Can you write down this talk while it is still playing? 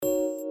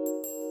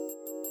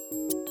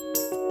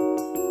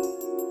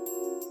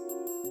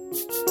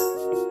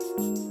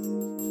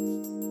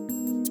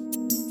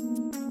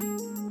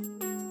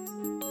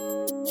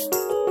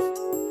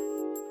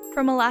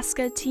From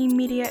Alaska Teen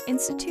Media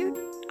Institute,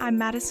 I'm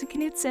Madison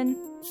Knudsen.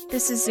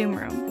 This is Zoom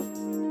Room.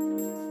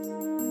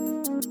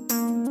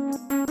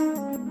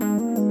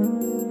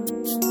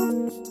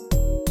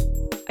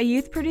 A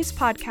youth-produced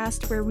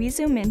podcast where we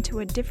zoom into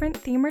a different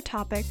theme or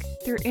topic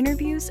through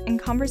interviews and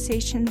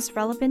conversations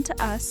relevant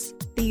to us,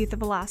 the youth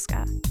of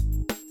Alaska.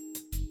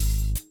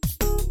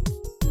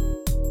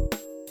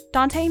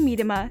 Dante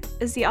Miedema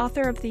is the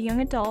author of the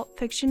young adult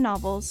fiction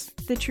novels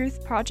The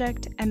Truth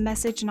Project and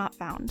Message Not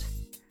Found.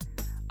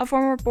 A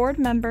former board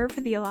member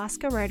for the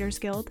Alaska Writers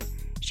Guild,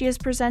 she has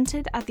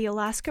presented at the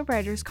Alaska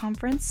Writers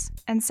Conference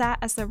and sat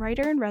as the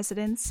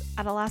writer-in-residence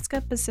at Alaska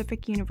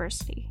Pacific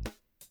University.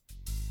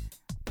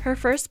 Her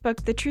first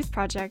book, The Truth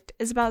Project,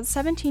 is about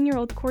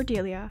 17-year-old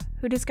Cordelia,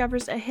 who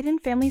discovers a hidden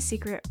family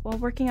secret while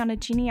working on a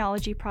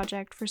genealogy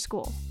project for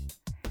school.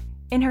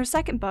 In her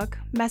second book,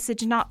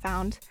 Message Not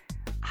Found,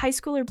 high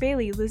schooler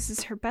Bailey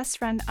loses her best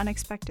friend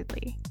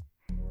unexpectedly.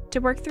 To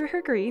work through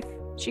her grief,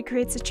 she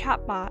creates a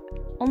chatbot,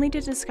 only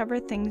to discover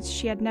things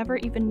she had never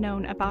even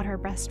known about her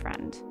best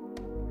friend.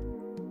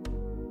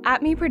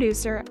 At Me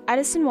producer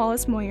Edison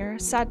Wallace Moyer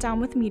sat down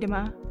with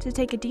Miedema to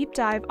take a deep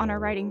dive on her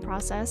writing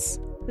process,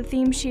 the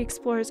themes she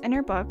explores in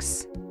her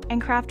books,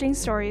 and crafting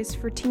stories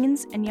for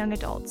teens and young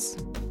adults.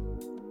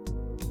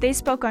 They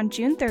spoke on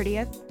June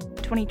 30th,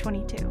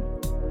 2022.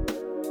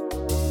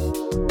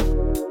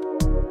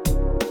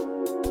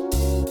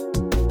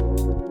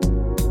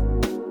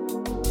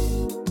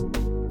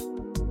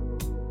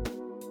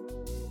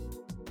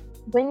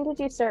 When did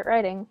you start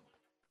writing?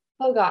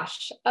 Oh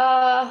gosh,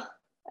 I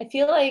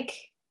feel like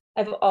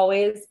I've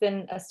always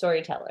been a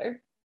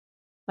storyteller.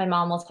 My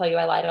mom will tell you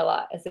I lied a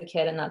lot as a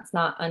kid, and that's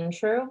not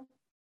untrue.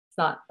 It's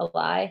not a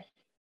lie.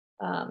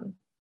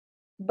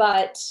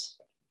 But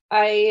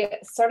I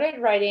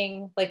started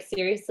writing like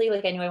seriously,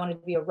 like I knew I wanted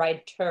to be a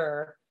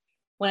writer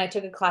when I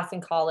took a class in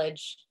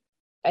college.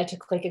 I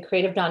took like a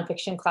creative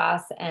nonfiction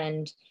class,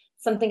 and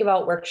something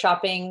about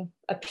workshopping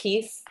a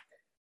piece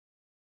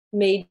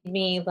made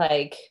me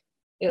like,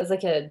 it was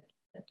like a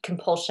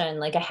compulsion,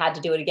 like I had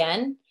to do it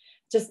again.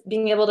 Just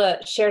being able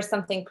to share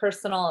something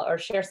personal or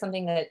share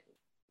something that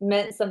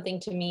meant something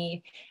to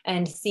me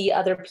and see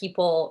other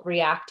people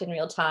react in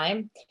real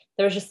time.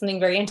 There was just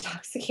something very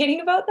intoxicating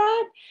about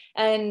that.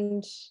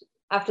 And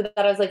after that,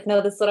 I was like,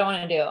 no, this is what I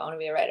want to do. I want to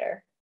be a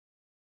writer.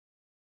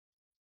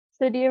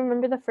 So do you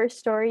remember the first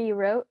story you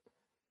wrote?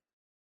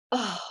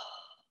 Oh,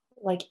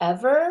 like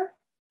ever?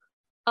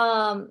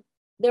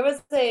 There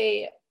was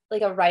a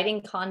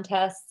writing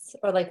contest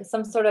or like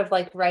some sort of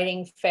like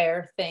writing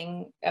fair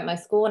thing at my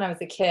school when I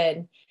was a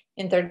kid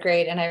in third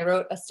grade. And I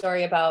wrote a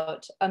story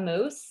about a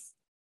moose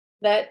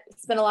that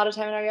spent a lot of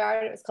time in our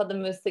yard. It was called The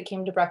Moose That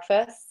Came to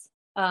Breakfast.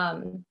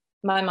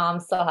 My mom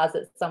still has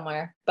it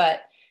somewhere,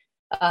 but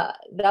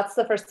that's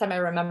the first time I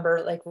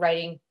remember like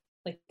writing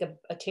like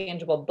a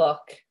tangible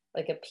book,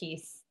 like a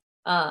piece.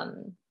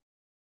 And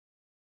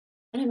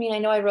I mean, I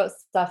know I wrote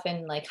stuff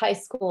in like high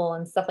school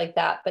and stuff like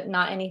that, but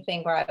not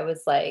anything where I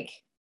was like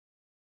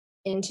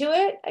into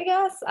it, I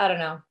guess. I don't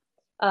know.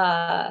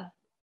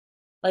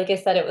 Like I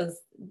said, it was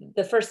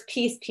the first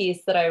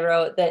piece that I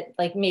wrote that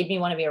like made me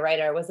want to be a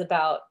writer was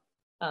about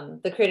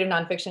the creative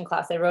nonfiction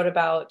class. I wrote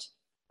about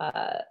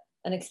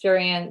an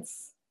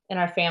experience in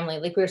our family.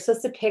 Like we were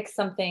supposed to pick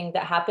something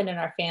that happened in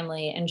our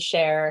family and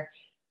share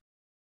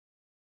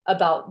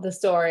about the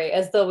story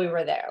as though we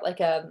were there,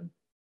 like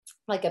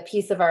a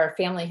piece of our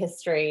family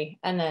history,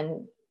 and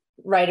then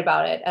write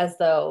about it as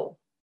though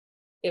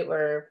it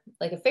were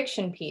like a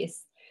fiction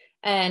piece.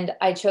 And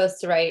I chose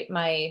to write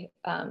my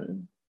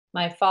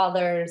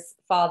father's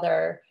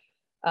father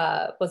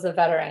was a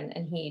veteran,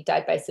 and he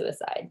died by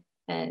suicide,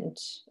 and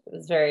it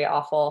was very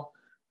awful.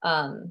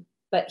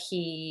 But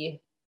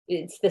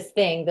it's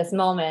this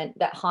moment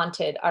that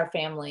haunted our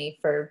family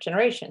for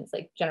generations,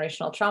 like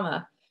generational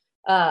trauma.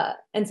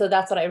 And so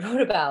that's what I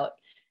wrote about.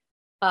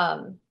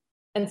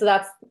 And so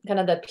that's kind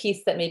of the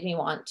piece that made me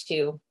want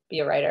to be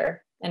a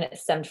writer. And it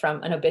stemmed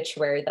from an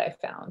obituary that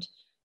I found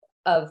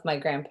of my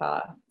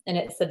grandpa. And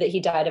it said that he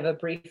died of a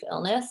brief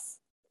illness,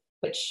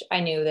 which I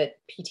knew that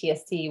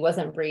PTSD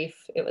wasn't brief.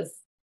 It was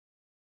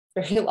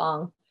very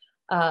long.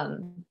 I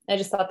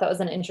just thought that was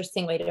an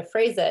interesting way to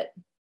phrase it.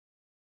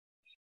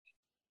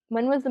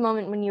 When was the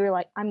moment when you were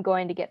like, I'm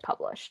going to get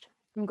published?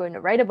 I'm going to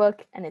write a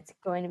book and it's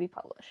going to be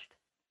published?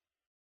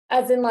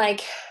 As in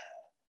like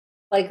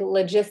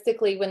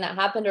logistically when that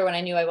happened, or when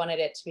I knew I wanted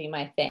it to be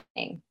my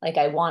thing? Like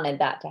I wanted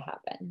that to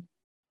happen.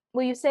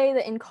 Will you say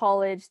that in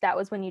college, that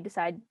was when you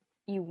decided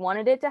you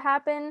wanted it to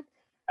happen?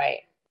 Right.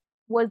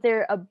 Was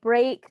there a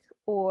break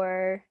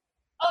or?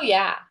 Oh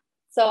yeah.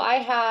 So I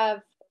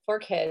have 4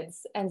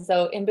 kids. And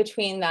so in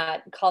between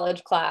that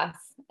college class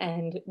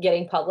and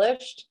getting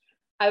published,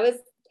 I was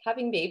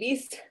having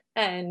babies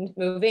and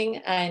moving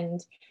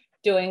and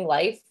doing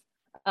life.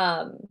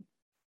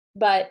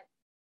 But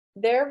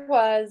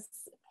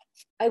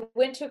I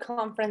went to a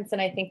conference in,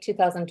 I think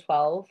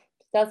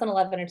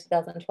 2011 or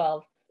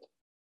 2012.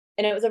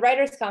 And it was a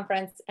writer's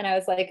conference. And I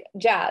was like,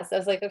 jazzed. I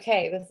was like,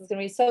 okay, this is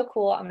going to be so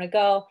cool. I'm going to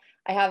go.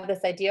 I have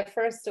this idea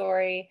for a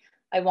story.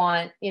 I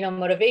want,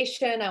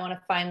 motivation. I want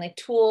to find like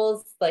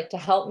tools like to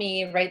help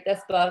me write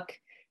this book.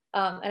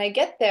 And I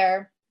get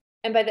there,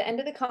 and by the end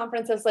of the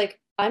conference, I was like,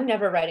 I'm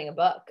never writing a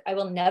book. I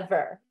will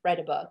never write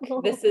a book.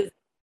 This is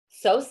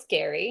so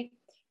scary.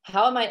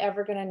 How am I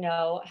ever going to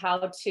know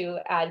how to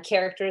add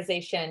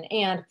characterization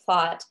and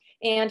plot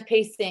and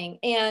pacing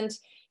and,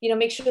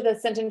 make sure the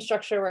sentence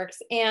structure works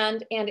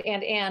and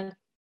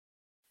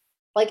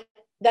like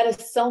that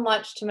is so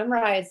much to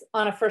memorize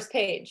on a first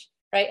page,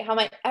 right? How am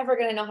I ever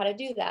going to know how to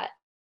do that?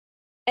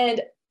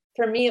 And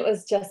for me, it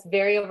was just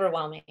very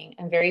overwhelming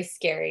and very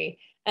scary.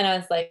 And I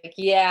was like,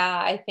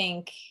 yeah, I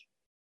think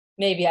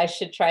maybe I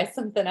should try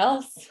something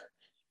else.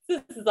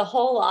 This is a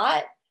whole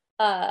lot.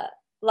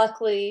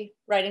 Luckily,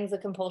 writing's a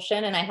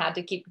compulsion and I had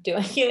to keep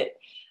doing it.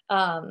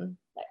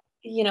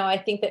 I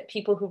think that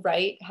people who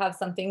write have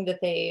something that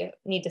they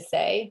need to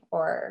say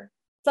or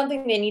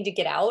something they need to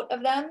get out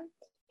of them.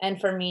 And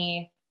for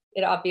me,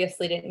 it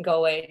obviously didn't go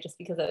away just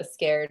because I was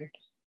scared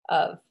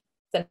of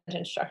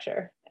sentence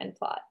structure and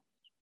plot.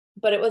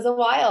 But it was a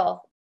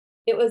while.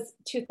 It was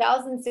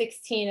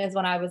 2016 is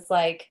when I was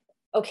like,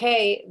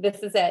 okay, this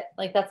is it.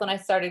 Like, that's when I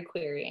started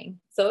querying.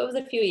 So it was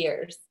a few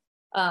years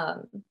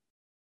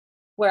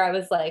where I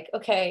was like,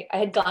 okay, I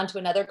had gone to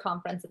another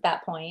conference at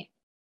that point.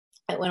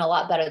 It went a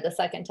lot better the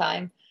second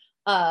time.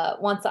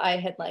 Once I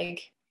had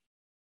like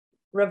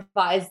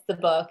revised the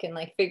book and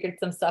like figured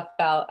some stuff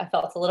out, I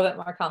felt a little bit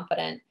more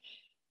confident.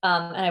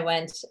 And I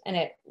went, and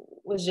it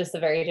was just a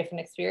very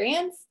different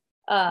experience.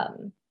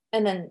 And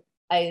then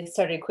I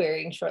started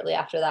querying shortly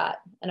after that.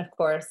 And of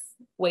course,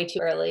 way too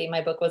early,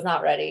 my book was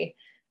not ready.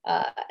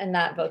 And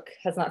that book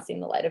has not seen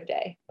the light of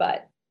day,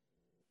 but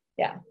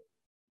yeah.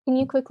 Can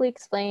you quickly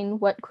explain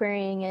what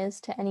querying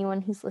is to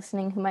anyone who's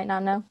listening who might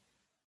not know?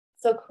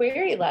 So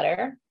query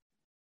letter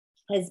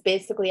is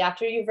basically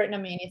after you've written a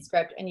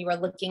manuscript and you are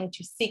looking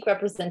to seek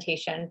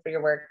representation for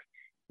your work,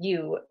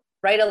 you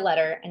write a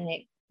letter and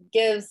it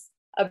gives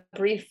a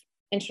brief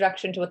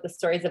introduction to what the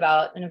story is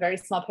about and a very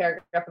small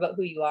paragraph about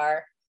who you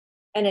are.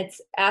 And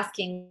it's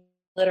asking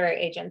literary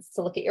agents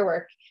to look at your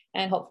work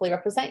and hopefully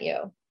represent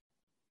you.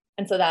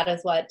 And so that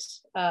is what,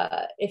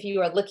 if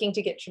you are looking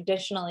to get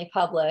traditionally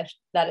published,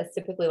 that is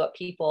typically what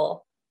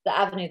the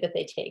avenue that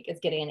they take is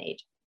getting an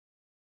agent.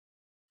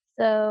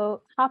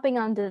 So hopping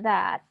onto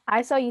that,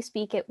 I saw you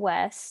speak at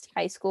West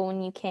High School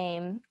when you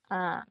came,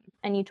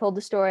 and you told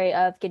the story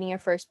of getting your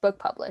first book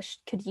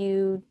published. Could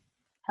you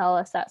tell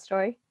us that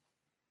story?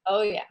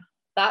 Oh yeah,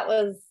 that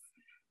was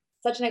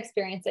such an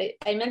experience.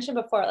 I mentioned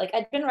before, like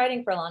I'd been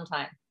writing for a long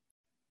time,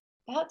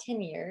 about 10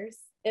 years,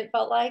 it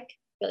felt like.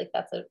 I feel like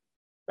that's a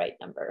right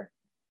number.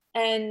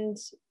 And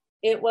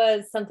it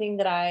was something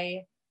that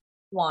I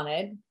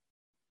wanted.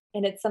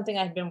 And it's something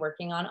I've been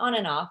working on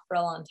and off for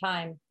a long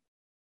time.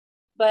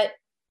 But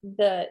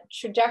the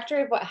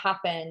trajectory of what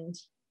happened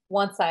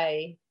once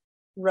I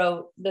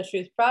wrote The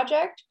Truth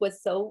Project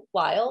was so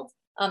wild.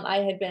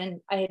 I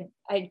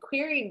had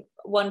queried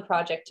one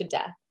project to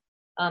death.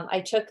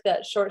 I took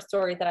the short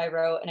story that I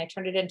wrote and I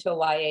turned it into a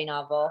YA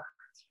novel.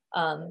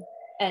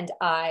 And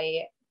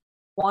I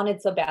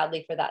wanted so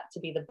badly for that to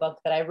be the book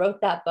that I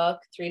wrote that book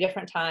 3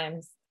 different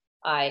times.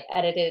 I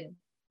edited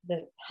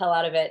the hell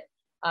out of it.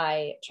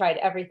 I tried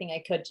everything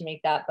I could to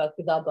make that book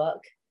the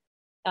book.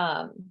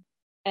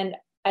 And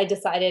I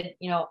decided,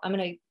 I'm going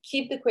to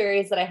keep the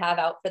queries that I have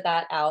out for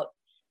that out.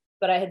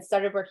 But I had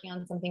started working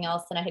on something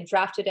else and I had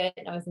drafted it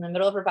and I was in the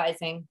middle of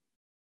revising.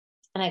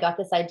 And I got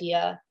this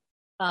idea.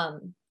 I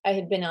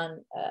had been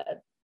on,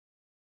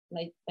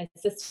 my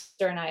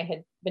sister and I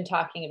had been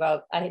talking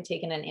about, I had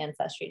taken an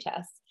ancestry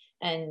test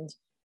and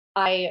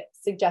I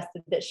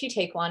suggested that she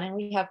take one, and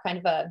we have kind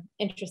of a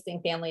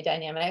interesting family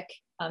dynamic.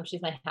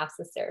 She's my half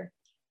sister.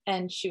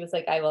 And she was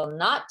like, I will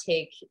not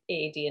take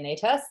a DNA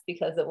test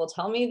because it will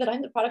tell me that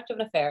I'm the product of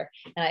an affair.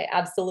 And I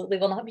absolutely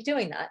will not be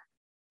doing that.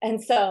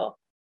 And so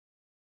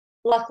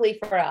luckily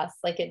for us,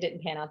 like it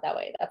didn't pan out that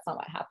way. That's not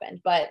what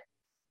happened. But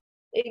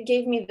it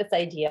gave me this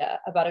idea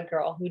about a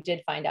girl who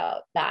did find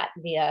out that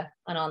via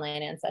an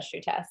online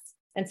ancestry test.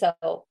 And so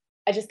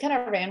I just kind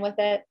of ran with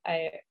it.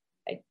 I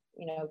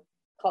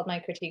called my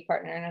critique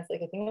partner and I was like,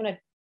 I think I'm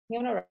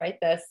gonna write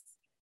this.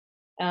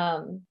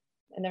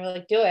 And they were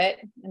like, do it.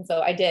 And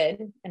so I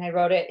did. And I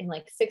wrote it in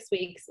like 6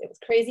 weeks. It was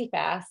crazy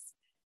fast.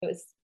 It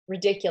was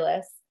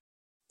ridiculous.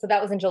 So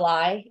that was in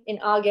July. In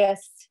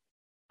August,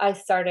 I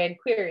started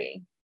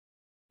querying,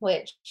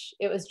 which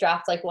it was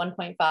draft like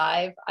 1.5.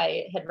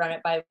 I had run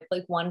it by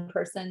like one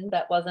person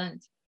that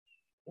wasn't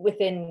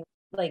within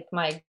like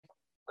my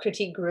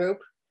critique group,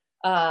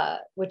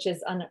 which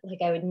is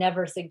like, I would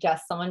never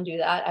suggest someone do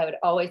that. I would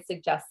always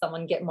suggest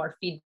someone get more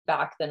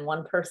feedback than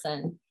one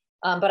person.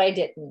 But I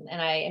didn't. And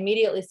I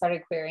immediately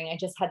started querying. I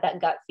just had that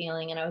gut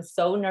feeling. And I was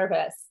so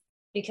nervous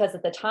because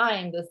at the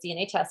time, those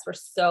DNA tests were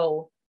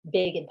so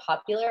big and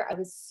popular. I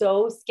was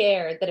so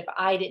scared that if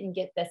I didn't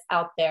get this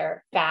out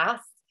there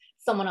fast,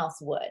 someone else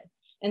would.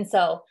 And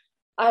so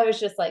I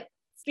was just like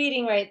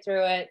speeding right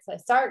through it. So I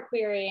start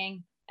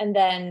querying. And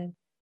then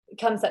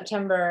come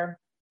September,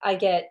 I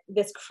get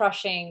this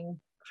crushing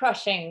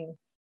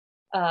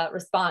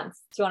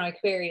response to one of my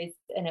queries,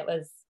 and it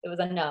was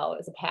a no, it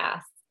was a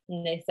pass.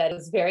 And they said it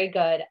was very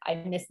good. I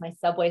missed my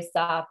subway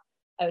stop.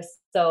 I was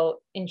so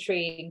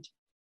intrigued.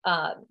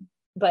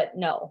 But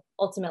no,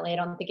 ultimately, I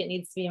don't think it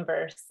needs to be in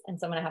verse. And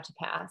so I'm going to have to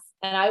pass.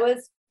 And I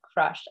was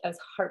crushed. I was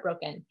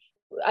heartbroken.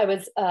 I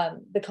was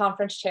the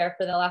conference chair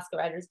for the Alaska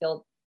Writers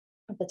Guild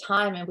at the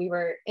time. And we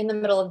were in the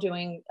middle of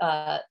doing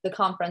the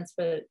conference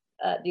for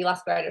the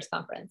Alaska Writers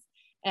Conference.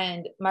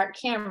 And Mark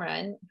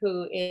Cameron,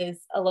 who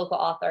is a local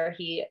author,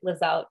 he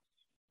lives out,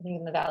 I think,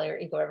 in the Valley or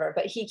Eagle River,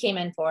 but he came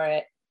in for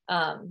it.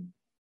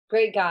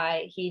 Great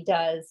guy. He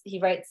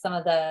writes some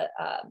of the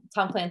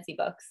Tom Clancy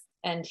books,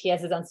 and he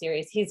has his own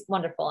series. He's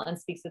wonderful and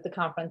speaks at the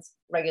conference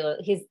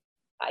regularly.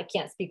 I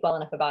can't speak well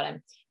enough about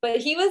him, but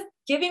he was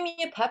giving me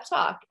a pep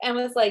talk and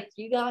was like,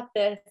 you got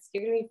this,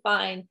 you're going to be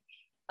fine.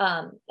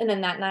 And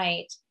then that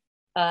night,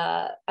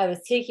 I was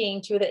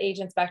taking 2 of the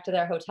agents back to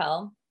their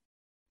hotel,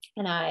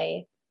 and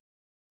I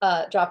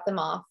dropped them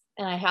off,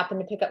 and I happened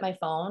to pick up my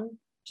phone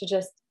to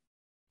just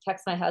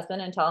text my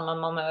husband and tell him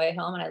I'm on my way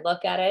home. And I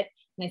look at it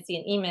and I see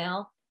an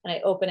email, and I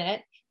open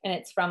it, and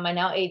it's from my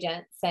now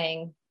agent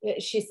saying,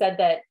 she said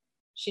that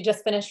she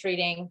just finished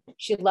reading,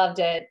 she loved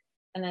it,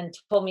 and then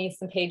told me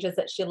some pages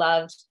that she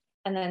loved,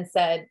 and then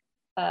said,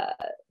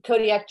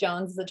 Kodiak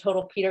Jones is a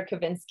total Peter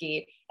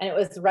Kavinsky. And it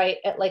was right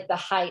at like the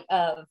height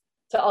of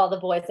To All the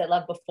Boys I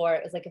Loved Before.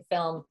 It was like a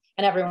film,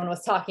 and everyone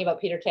was talking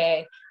about Peter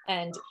Kay.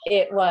 And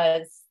it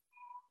was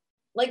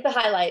like the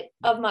highlight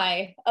of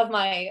my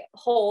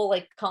whole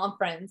like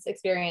conference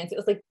experience. It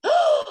was like,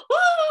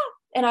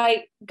 and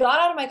I got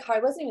out of my car.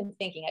 I wasn't even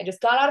thinking. I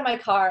just got out of my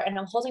car, and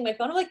I'm holding my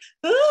phone. I'm like,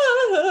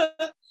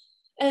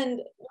 and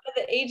one of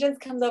the agents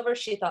comes over.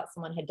 She thought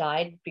someone had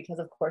died, because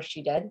of course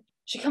she did.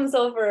 She comes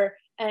over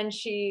and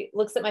she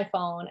looks at my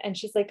phone, and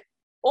she's like,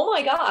 oh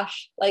my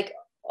gosh, like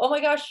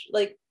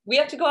we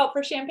have to go out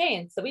for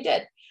champagne. So we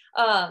did.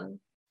 And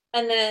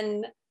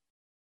then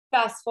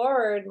fast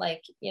forward,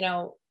 like,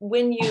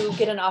 when you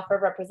get an offer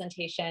of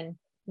representation,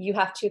 you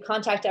have to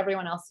contact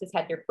everyone else who's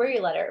had your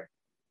query letter.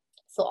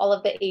 So all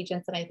of the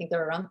agents, and I think there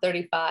were around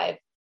 35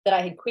 that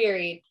I had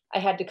queried, I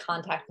had to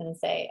contact and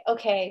say,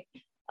 okay,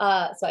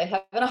 so I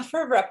have an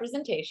offer of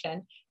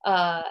representation.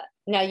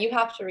 Now you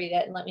have to read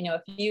it and let me know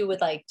if you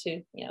would like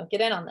to,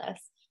 get in on this.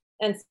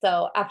 And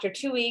so after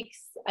 2 weeks,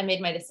 I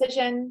made my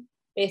decision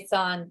based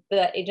on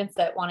the agents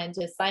that wanted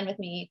to sign with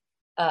me,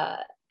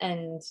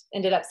 and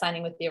ended up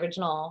signing with the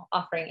original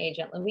offering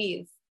agent,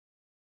 Louise.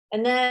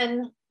 And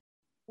then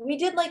we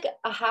did like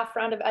a half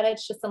round of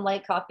edits, just some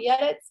light copy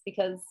edits,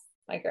 because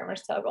my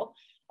grammar's terrible.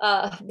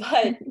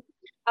 But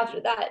after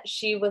that,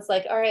 she was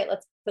like, all right,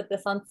 let's put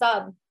this on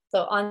sub.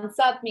 So on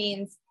sub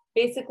means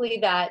basically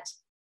that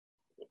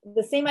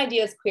the same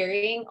idea as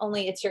querying,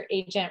 only it's your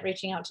agent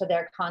reaching out to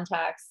their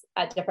contacts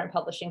at different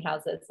publishing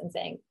houses and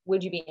saying,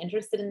 would you be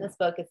interested in this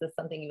book? Is this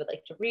something you would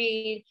like to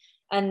read?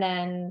 And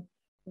then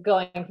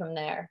going from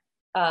there.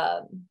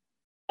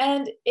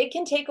 And it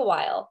can take a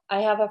while.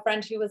 I have a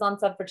friend who was on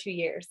sub for 2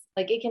 years.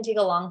 Like, it can take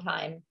a long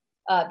time,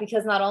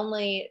 because not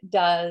only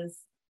does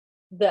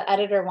the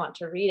editor want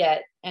to read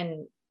it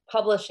and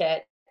publish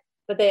it,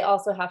 but they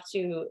also have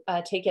to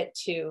take it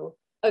to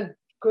a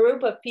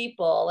group of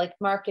people, like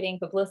marketing,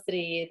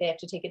 publicity. They have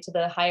to take it to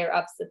the higher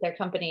ups at their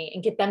company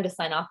and get them to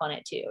sign off on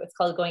it too. It's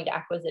called going to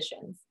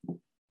acquisitions.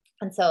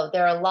 And so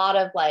there are a lot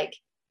of like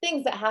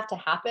things that have to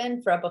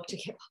happen for a book to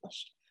get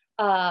published.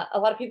 A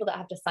lot of people that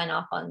have to sign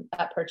off on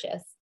that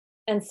purchase.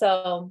 And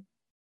so,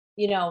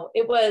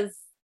 it was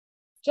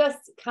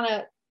just kind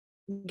of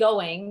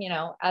going,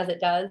 as it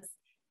does.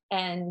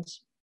 And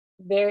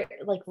very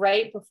like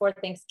right before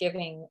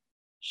Thanksgiving,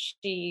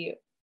 she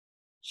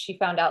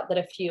found out that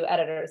a few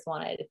editors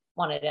wanted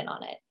in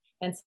on it.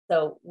 And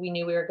so we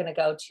knew we were going to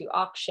go to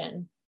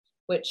auction,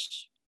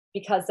 which,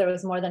 because there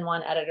was more than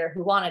one editor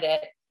who wanted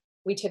it,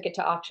 we took it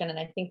to auction. And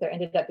I think there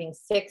ended up being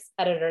 6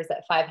 editors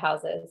at 5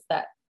 houses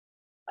that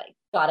like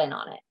got in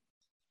on it.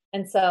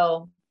 And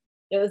so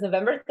it was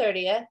November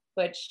 30th,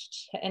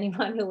 which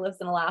anyone who lives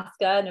in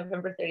Alaska,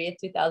 November 30th,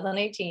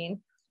 2018,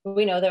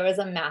 we know there was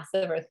a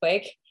massive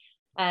earthquake.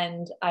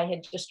 And I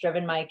had just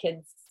driven my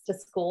kids to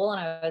school, and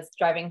I was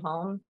driving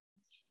home,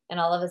 and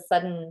all of a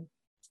sudden,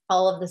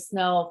 all of the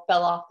snow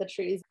fell off the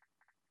trees.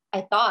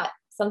 I thought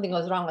something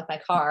was wrong with my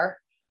car.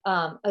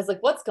 I was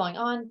like, what's going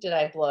on? Did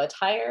I blow a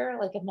tire?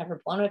 Like, I've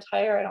never blown a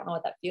tire. I don't know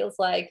what that feels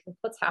like.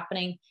 What's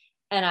happening?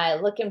 And I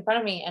look in front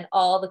of me, and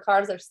all the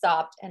cars are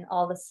stopped, and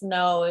all the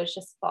snow is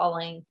just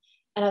falling.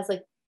 And I was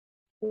like,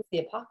 this is the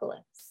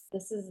apocalypse.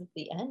 This is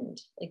the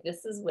end. Like,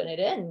 this is when it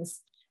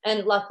ends.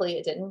 And luckily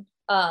it didn't.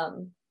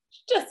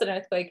 Just an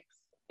earthquake.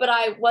 But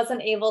I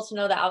wasn't able to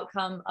know the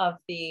outcome of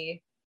the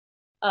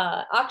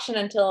auction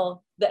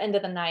until the end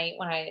of the night,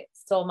 when I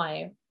stole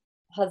my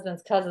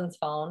husband's cousin's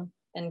phone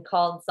and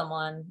called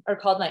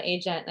my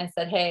agent, and I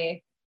said,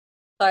 hey,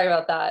 sorry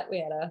about that. We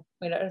had a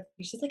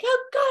she's like,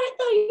 oh God, I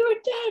thought you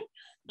were dead.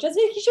 Just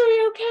making sure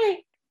you're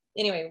okay.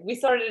 Anyway, we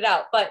sorted it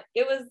out, but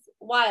it was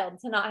wild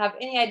to not have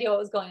any idea what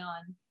was going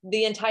on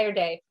the entire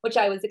day, which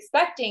I was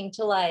expecting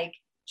to like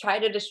try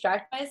to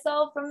distract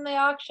myself from the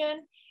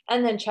auction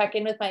and then check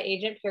in with my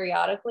agent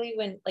periodically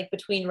when like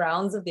between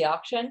rounds of the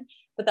auction,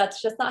 but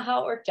that's just not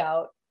how it worked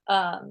out.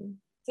 So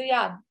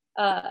yeah,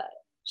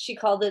 she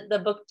called it the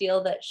book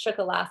deal that shook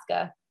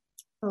Alaska,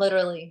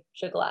 literally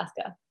shook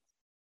Alaska.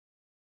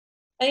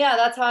 And yeah,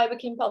 that's how I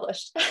became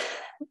published.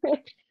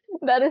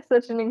 That is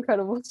such an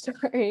incredible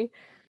story.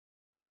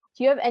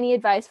 Do you have any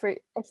advice for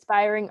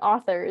aspiring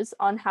authors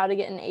on how to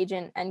get an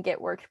agent and get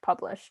work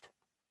published?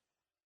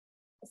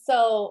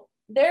 So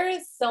there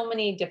is so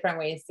many different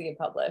ways to get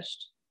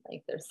published.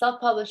 Like there's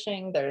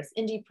self-publishing, there's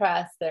indie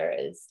press, there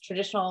is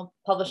traditional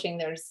publishing,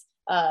 there's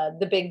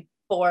the big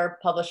four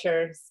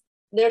publishers.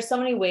 There's so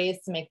many ways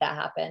to make that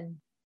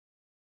happen.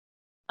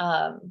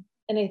 And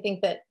I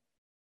think that,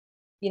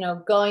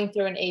 going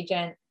through an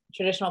agent,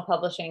 traditional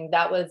publishing,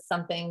 that was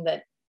something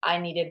that I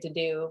needed to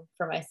do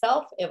for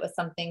myself. It was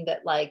something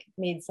that like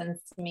made sense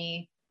to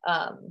me.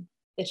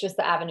 It's just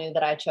the avenue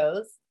that I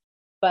chose.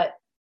 But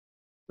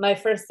my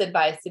first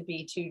advice would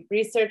be to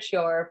research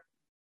your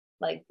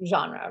like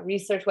genre,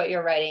 research what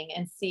you're writing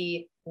and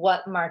see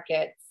what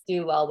markets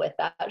do well with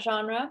that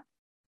genre.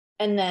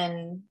 And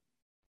then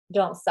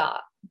don't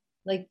stop.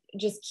 Like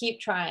just keep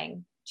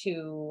trying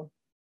to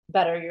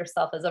better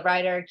yourself as a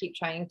writer, keep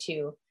trying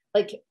to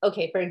like,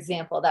 okay, for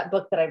example, that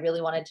book that I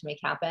really wanted to make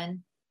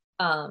happen.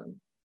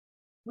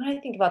 When I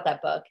think about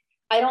that book,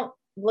 I don't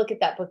look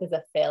at that book as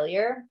a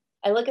failure.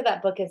 I look at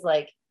that book as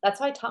like, that's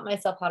how I taught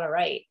myself how to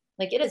write.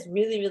 Like it is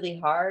really, really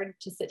hard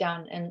to sit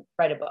down and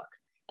write a book.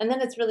 And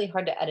then it's really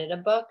hard to edit a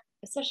book,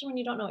 especially when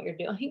you don't know what you're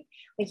doing.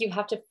 Like you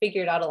have to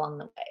figure it out along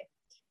the way.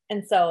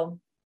 And so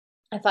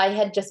if I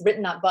had just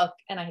written that book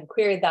and I had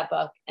queried that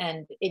book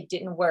and it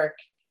didn't work,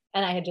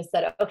 and I had just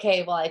said,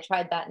 okay, well, I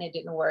tried that and it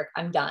didn't work,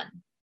 I'm done,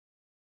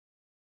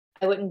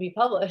 I wouldn't be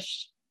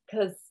published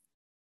because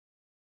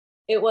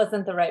it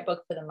wasn't the right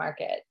book for the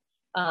market.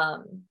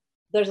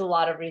 There's a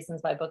lot of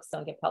reasons why books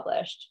don't get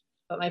published.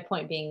 But my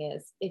point being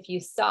is if you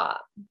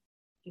stop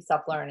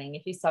learning,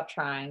 if you stop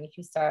trying, if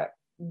you start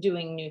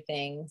doing new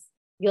things,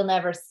 you'll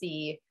never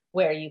see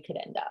where you could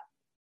end up.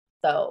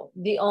 So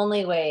the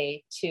only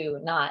way to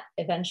not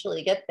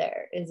eventually get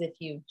there is if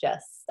you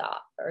just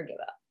stop or give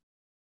up.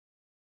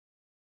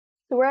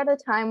 So we're at a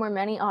time where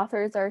many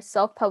authors are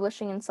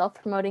self-publishing and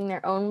self-promoting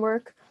their own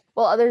work,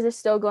 while others are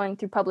still going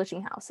through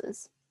publishing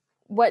houses.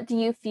 What do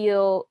you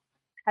feel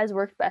has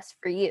worked best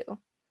for you?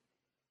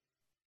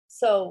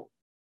 So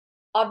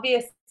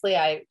obviously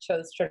I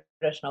chose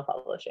traditional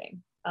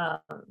publishing.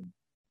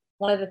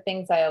 One of the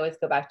things I always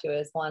go back to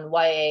is one,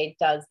 YA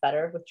does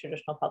better with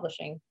traditional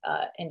publishing,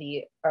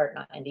 indie, or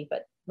not indie,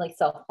 but like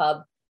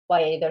self-pub.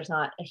 YA, there's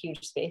not a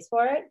huge space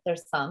for it.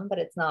 There's some, but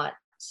it's not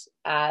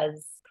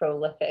as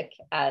prolific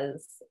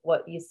as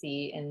what you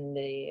see in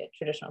the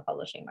traditional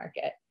publishing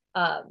market.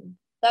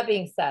 That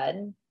being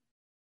said,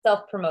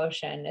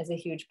 self-promotion is a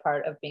huge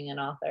part of being an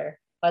author,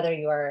 whether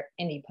you are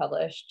indie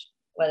published,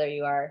 whether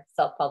you are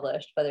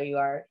self-published, whether you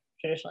are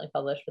traditionally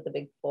published with a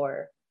big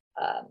four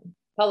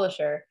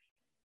publisher.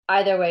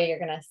 Either way, you're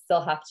going to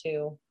still have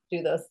to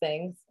do those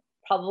things,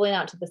 probably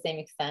not to the same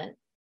extent.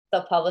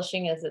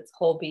 Self-publishing is its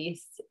whole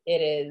beast.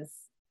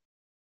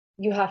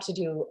 You have to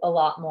do a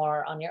lot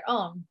more on your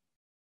own.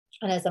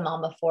 And as a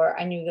mom before,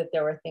 I knew that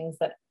there were things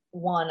that,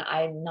 one,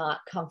 I'm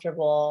not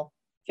comfortable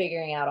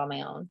figuring out on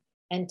my own,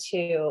 and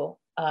two,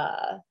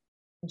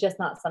 just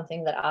not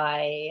something that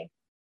I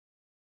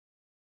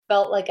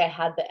felt like I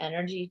had the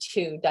energy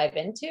to dive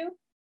into.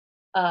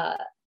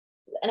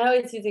 And I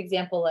always use the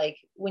example, like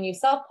when you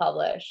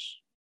self-publish,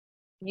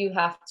 you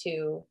have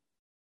to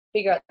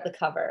figure out the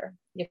cover,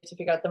 you have to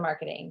figure out the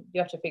marketing,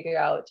 you have to figure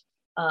out,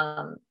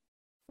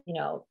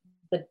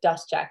 the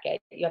dust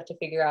jacket, you have to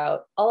figure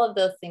out all of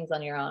those things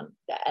on your own,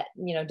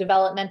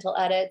 developmental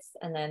edits,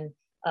 and then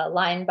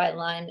line by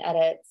line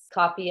edits,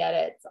 copy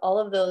edits, all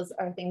of those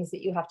are things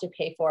that you have to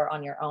pay for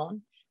on your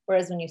own.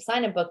 Whereas when you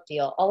sign a book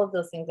deal, all of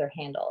those things are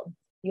handled.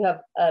 You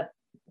have a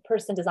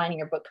person designing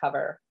your book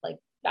cover, like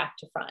back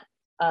to front.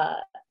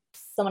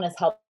 Someone is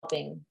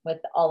helping with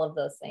all of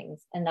those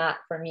things. And that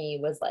for me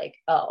was like,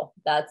 oh,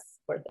 that's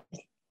worth it.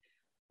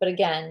 But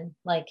again,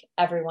 like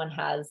everyone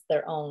has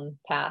their own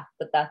path,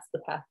 but that's the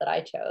path that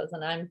I chose.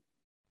 And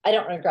I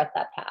don't regret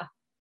that path.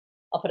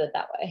 I'll put it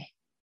that way.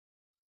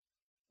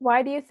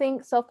 Why do you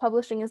think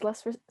self-publishing is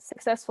less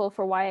successful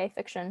for YA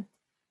fiction?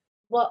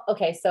 Well,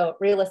 okay, so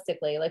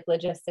realistically, like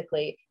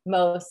logistically,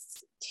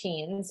 most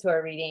teens who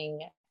are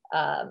reading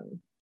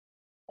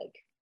like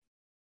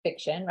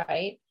fiction,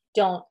 right,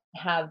 don't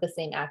have the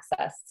same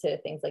access to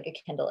things like a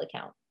Kindle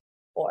account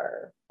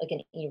or like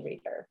an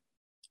e-reader.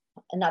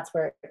 And that's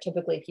where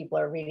typically people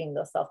are reading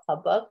those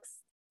self-pub books.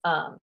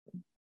 And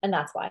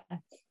that's why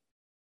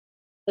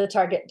the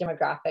target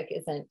demographic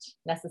isn't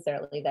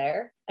necessarily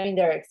there. I mean,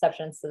 there are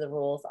exceptions to the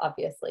rules,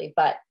 obviously,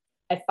 but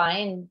I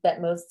find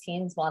that most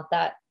teens want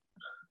that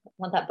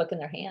book in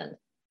their hand.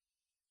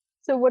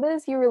 So what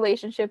is your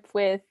relationship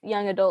with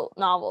young adult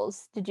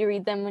novels? Did you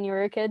read them when you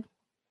were a kid?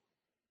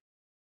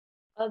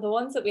 The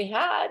ones that we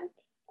had,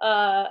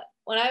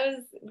 when I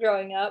was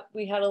growing up,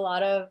 we had a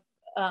lot of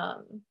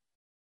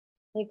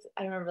like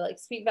I remember like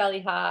Sweet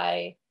Valley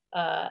High.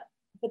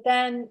 But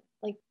then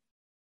like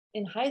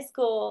in high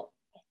school,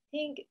 I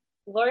think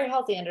Lori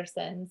Halsey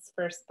Anderson's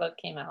first book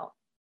came out.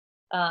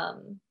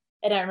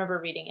 And I remember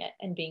reading it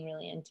and being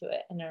really into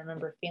it. And I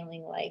remember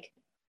feeling like,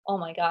 oh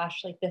my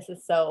gosh, like this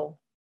is so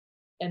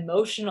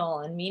emotional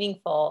and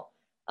meaningful.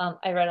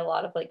 I read a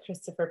lot of like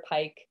Christopher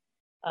Pike,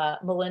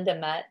 Melinda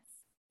Metz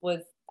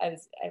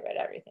I read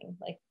everything,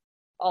 like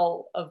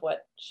all of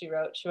what she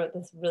wrote. She wrote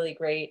this really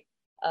great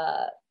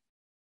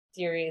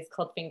series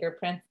called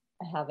Fingerprints.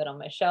 I have it on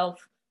my shelf,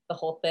 the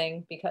whole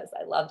thing, because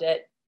I loved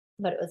it.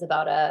 But it was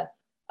about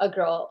a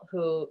girl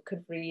who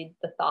could read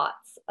the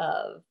thoughts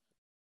of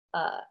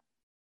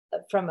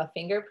from a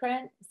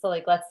fingerprint. So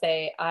like, let's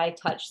say I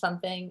touch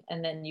something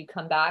and then you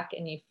come back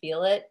and you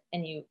feel it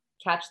and you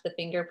catch the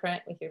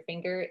fingerprint with your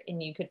finger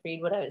and you could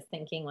read what I was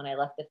thinking when I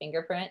left the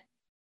fingerprint.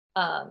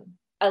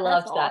 I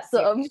loved that.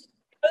 Awesome.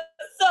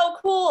 So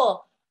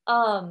cool.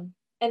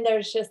 And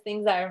there's just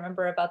things I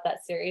remember about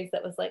that series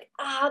that was like,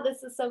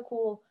 this is so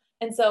cool.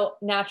 And so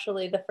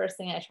naturally, the first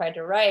thing I tried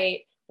to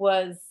write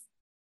was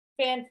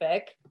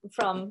fanfic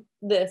from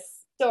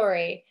this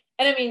story.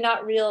 And I mean,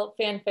 not real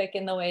fanfic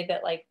in the way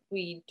that like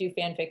we do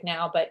fanfic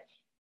now, but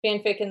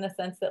fanfic in the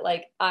sense that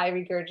like I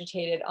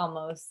regurgitated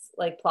almost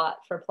like plot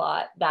for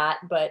plot that,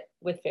 but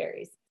with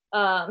fairies.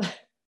 Wasn't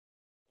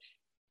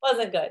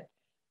good.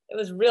 It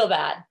was real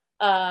bad.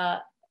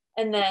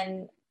 And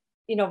then,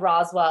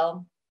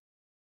 Roswell,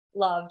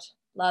 loved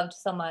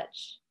so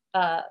much.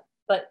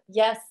 But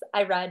yes,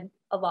 I read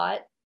a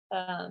lot.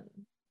 I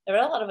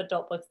read a lot of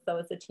adult books though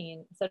as a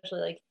teen,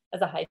 especially like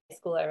as a high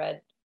school, I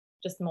read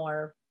just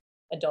more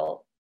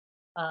adult.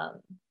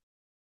 And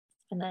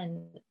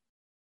then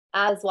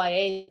as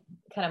YA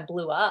kind of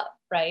blew up,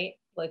 right?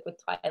 Like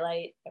with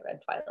Twilight, I read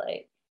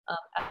Twilight.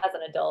 As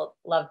an adult,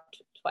 loved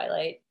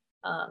Twilight.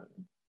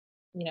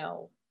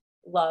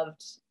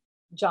 Loved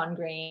John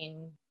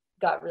Green,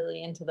 got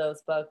really into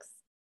those books.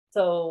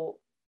 So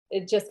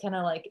it just kind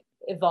of like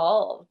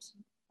evolved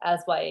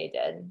as YA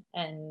did.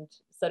 And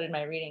so did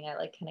my reading. I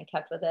like kind of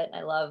kept with it, and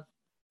I love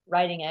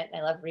writing it and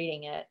I love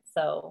reading it.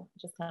 So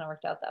it just kind of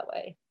worked out that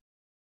way.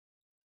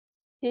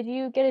 Did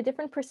you get a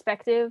different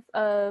perspective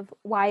of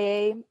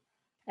YA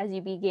as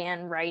you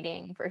began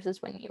writing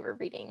versus when you were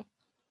reading?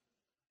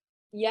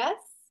 Yes.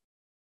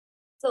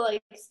 So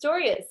like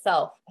story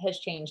itself has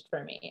changed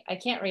for me. I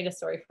can't read a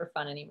story for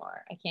fun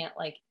anymore. I can't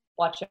like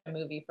watch a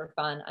movie for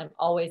fun. I'm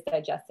always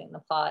digesting the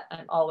plot.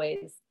 I'm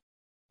always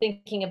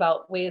thinking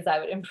about ways I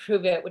would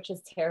improve it, which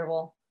is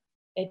terrible.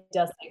 It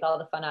does take all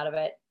the fun out of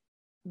it.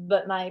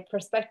 But my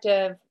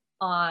perspective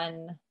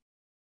on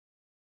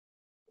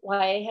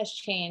YA has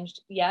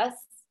changed, yes,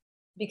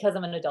 because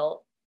I'm an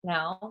adult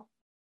now.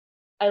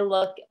 I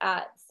look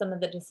at some of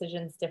the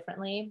decisions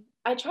differently.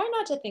 I try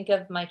not to think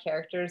of my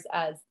characters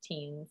as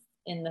teens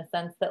in the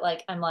sense that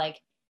like, I'm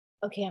like,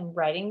 okay, I'm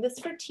writing this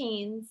for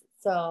teens.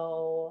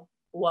 So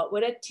what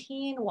would a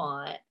teen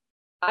want?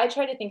 I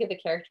try to think of the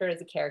character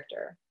as a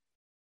character.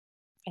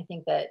 I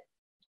think that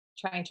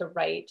trying to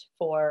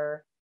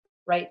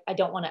I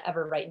don't want to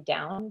ever write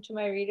down to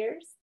my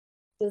readers.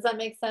 Does that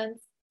make sense?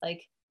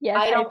 Like, yes,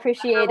 I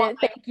appreciate it.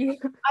 Thank you.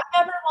 I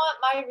never want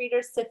my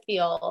readers to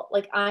feel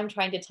like I'm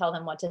trying to tell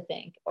them what to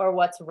think or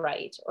what's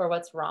right or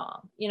what's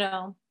wrong.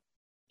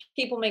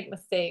 People make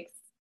mistakes.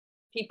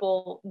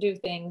 People do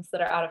things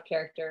that are out of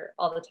character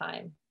all the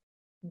time.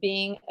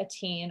 Being a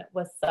teen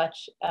was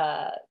such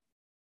an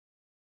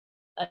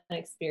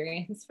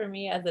experience for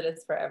me, as it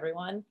is for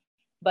everyone.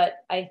 But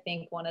I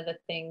think one of the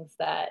things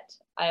that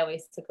I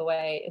always took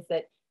away is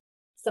that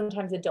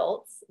sometimes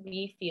adults,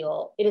 we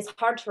feel it is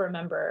hard to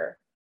remember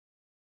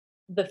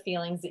the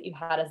feelings that you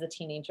had as a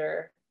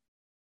teenager,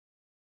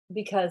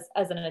 because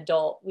as an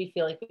adult, we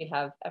feel like we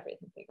have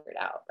everything figured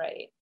out,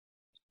 right?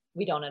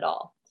 We don't at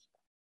all.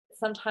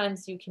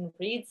 Sometimes you can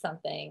read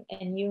something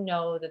and you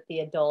know that the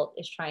adult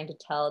is trying to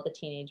tell the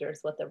teenagers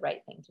what the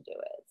right thing to do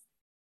is,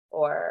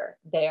 or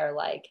they are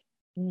like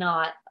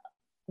not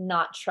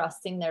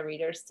trusting their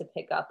readers to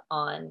pick up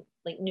on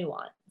like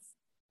nuance.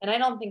 And I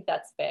don't think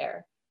that's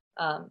fair.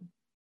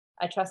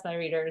 I trust my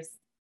readers.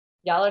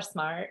 Y'all are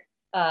smart.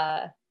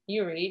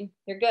 You read,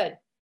 you're good.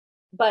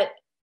 But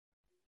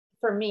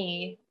for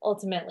me,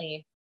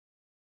 ultimately,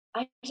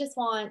 I just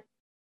want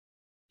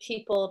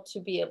people to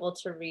be able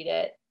to read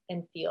it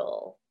and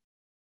feel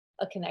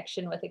a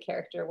connection with a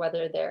character,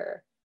 whether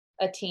they're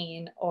a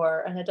teen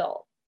or an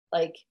adult.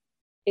 Like,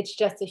 it's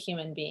just a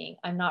human being.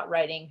 I'm not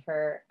writing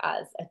her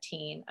as a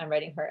teen. I'm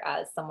writing her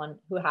as someone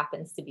who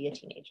happens to be a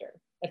teenager,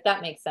 if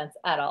that makes sense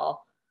at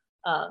all.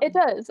 It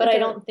does. But I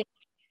don't think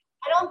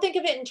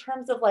of it in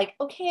terms of like,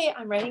 okay,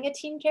 I'm writing a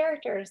teen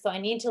character, so I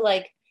need to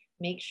like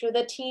make sure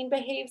the teen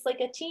behaves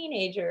like a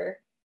teenager,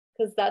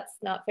 because that's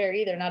not fair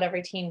either. Not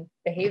every teen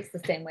behaves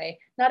the same way.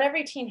 Not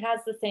every teen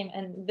has the same,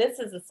 and this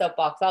is a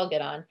soapbox I'll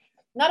get on.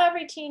 Not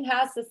every teen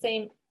has the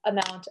same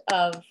amount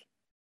of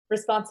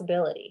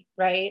responsibility,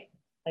 right?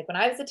 Like when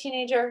I was a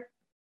teenager,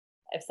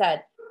 I've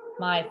said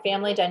my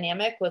family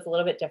dynamic was a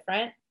little bit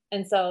different.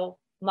 And so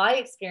my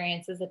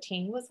experience as a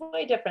teen was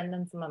way different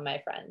than some of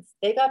my friends.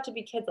 They got to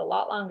be kids a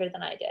lot longer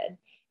than I did.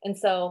 And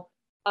so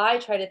I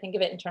try to think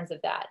of it in terms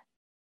of that.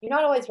 You're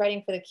not always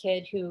writing for the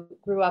kid who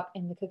grew up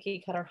in the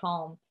cookie cutter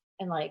home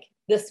and like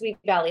the Sweet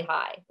Valley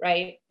High,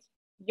 right?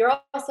 You're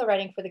also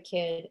writing for the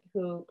kid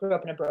who grew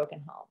up in a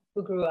broken home,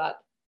 who grew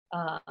up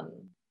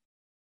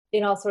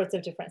in all sorts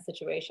of different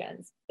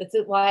situations. It's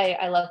why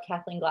I love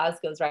Kathleen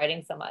Glasgow's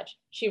writing so much.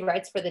 She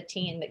writes for the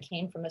teen that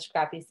came from a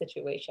scrappy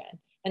situation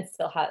and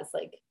still has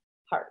like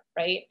heart,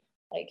 right?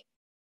 Like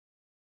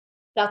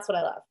that's what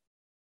I love.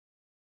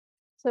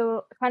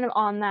 So kind of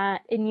on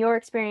that, in your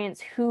experience,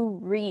 who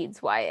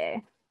reads YA?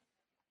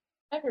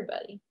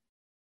 Everybody.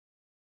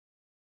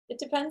 It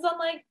depends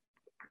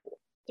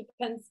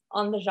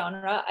on the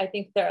genre. I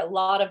think there are a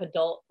lot of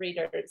adult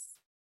readers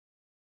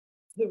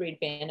who read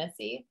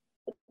fantasy.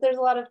 But there's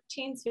a lot of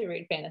teens who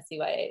read fantasy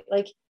YA.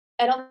 Like,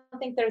 I don't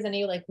think there's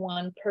any like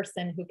one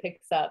person who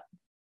picks up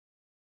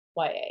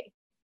YA.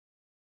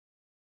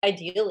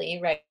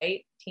 Ideally, right?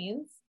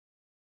 Teens.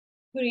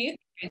 Who do you think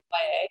reads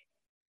YA?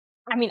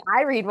 I mean,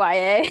 I read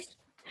YA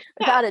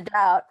without a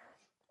doubt.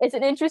 It's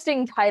an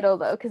interesting title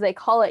though, because they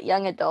call it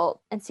young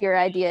adult, and so your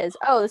idea is,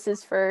 oh, this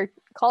is for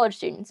college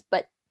students,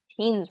 but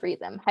teens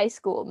read them, high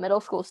school, middle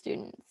school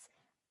students,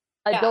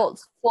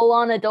 adults,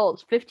 full-on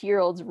adults,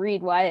 50-year-olds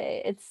read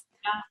YA. It's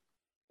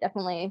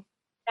definitely.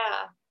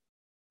 Yeah.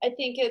 I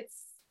think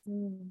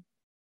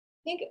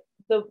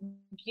the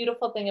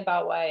beautiful thing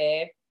about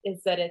YA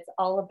is that it's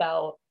all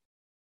about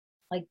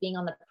like being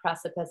on the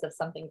precipice of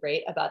something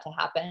great about to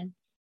happen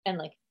and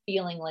like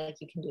feeling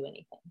like you can do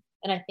anything.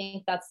 And I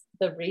think that's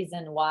the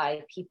reason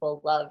why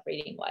people love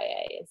reading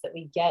YA, is that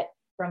we get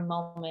for a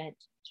moment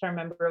to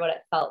remember what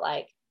it felt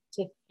like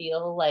to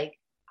feel like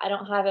I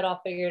don't have it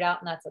all figured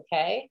out and that's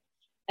okay.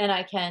 And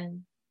I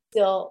can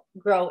still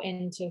grow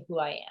into who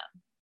I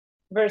am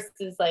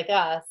versus like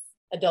us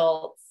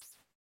adults,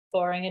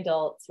 boring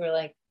adults who are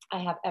like, I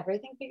have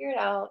everything figured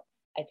out.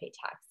 I pay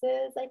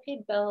taxes, I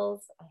pay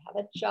bills, I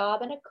have a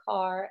job and a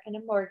car and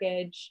a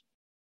mortgage.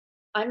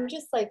 I'm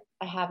just like,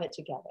 I have it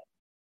together.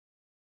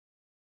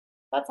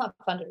 That's not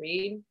fun to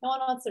read. No one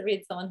wants to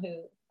read someone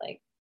who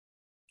like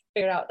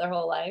figured out their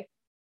whole life.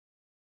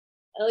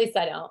 At least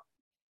I don't.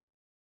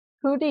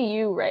 Who do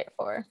you write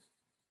for?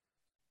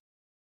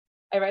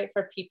 I write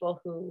for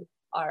people who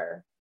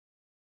are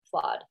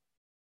flawed.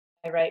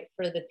 I write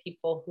for the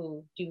people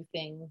who do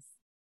things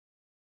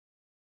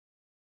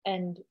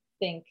and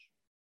think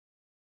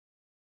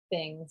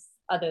things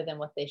other than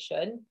what they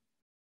should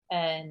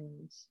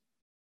and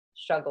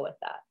struggle with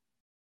that.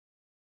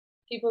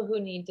 People who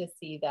need to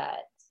see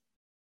that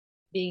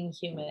being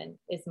human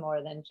is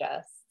more than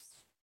just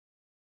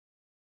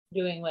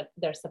doing what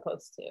they're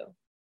supposed to.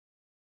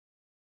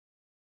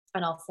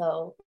 And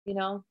also, you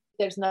know,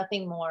 there's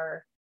nothing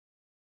more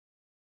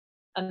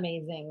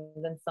amazing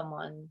than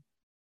someone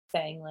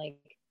saying like,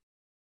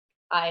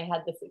 I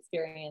had this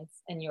experience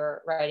and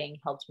your writing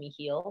helped me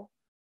heal.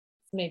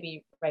 So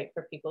maybe write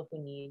for people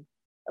who need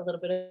a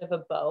little bit of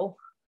a bow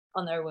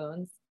on their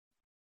wounds,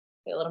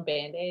 a little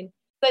band-aid.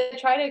 So I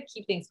try to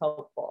keep things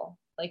hopeful.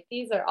 Like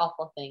these are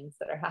awful things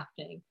that are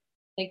happening,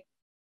 like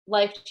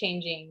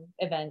life-changing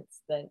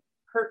events that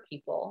hurt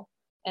people.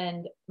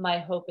 And my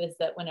hope is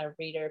that when a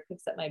reader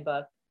picks up my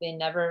book, they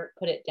never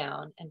put it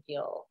down and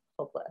feel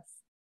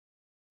hopeless.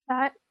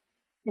 That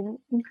is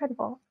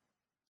incredible.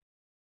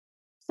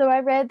 So I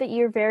read that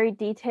you're very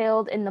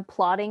detailed in the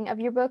plotting of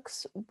your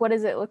books. What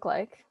does it look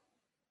like?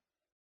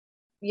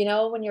 You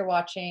know, when you're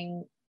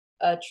watching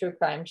a true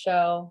crime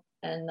show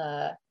and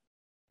the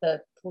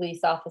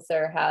police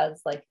officer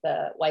has like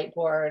the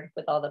whiteboard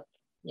with all the,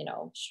 you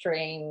know,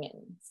 string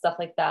and stuff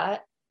like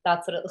that,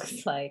 that's what it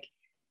looks like.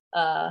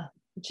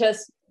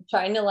 Just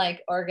trying to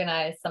like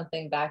organize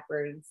something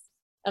backwards.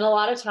 And a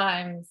lot of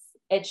times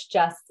it's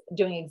just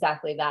doing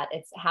exactly that.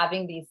 It's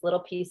having these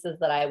little pieces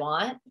that I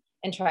want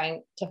and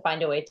trying to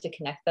find a way to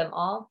connect them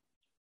all.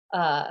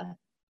 Lots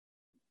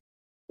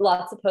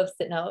of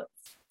Post-it notes.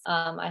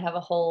 I have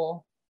a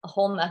whole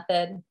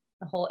method,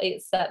 a whole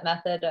 8-step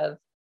method of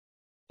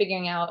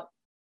figuring out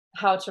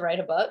how to write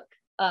a book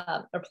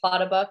or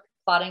plot a book.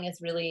 Plotting is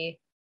really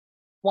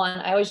one.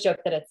 I always joke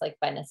that it's like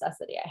by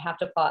necessity. I have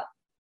to plot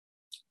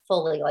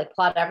fully, like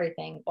plot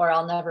everything, or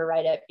I'll never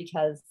write it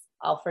because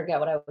I'll forget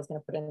what I was going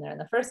to put in there in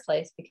the first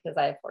place because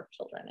I have 4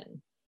 children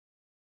and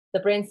the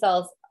brain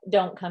cells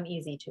don't come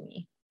easy to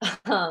me.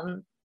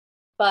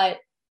 But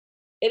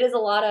it is a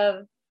lot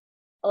of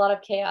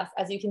chaos.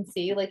 As you can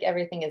see, like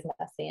everything is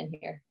messy in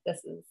here.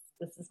 This is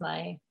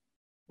my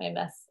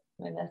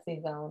messy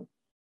zone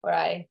where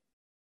I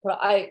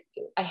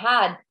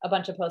had a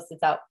bunch of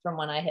Post-its out from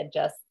when I had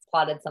just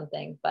plotted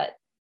something, but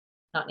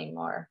not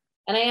anymore.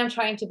 And I am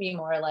trying to be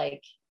more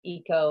like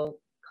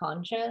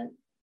conscious.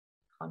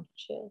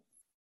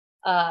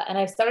 And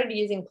I've started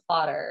using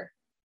Plotter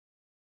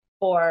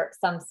for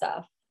some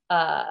stuff.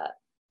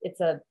 It's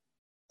a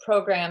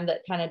program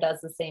that kind of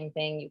does the same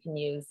thing. You can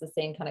use the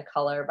same kind of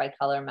color by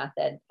color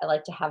method. I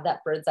like to have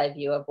that bird's eye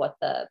view of what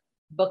the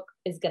book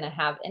is going to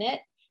have in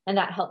it. And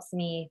that helps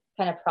me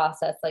kind of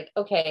process like,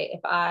 okay,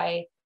 if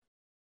I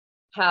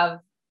have,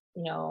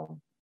 you know,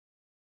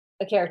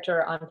 a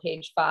character on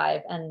page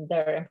 5 and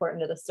they're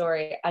important to the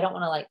story, I don't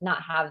want to like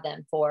not have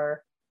them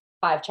for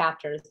 5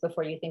 chapters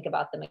before you think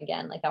about them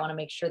again. Like I want to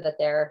make sure that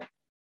they're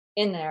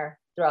in there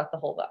throughout the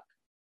whole book.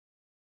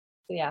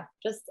 So yeah,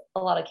 just a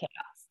lot of chaos.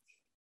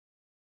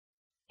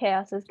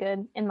 Chaos is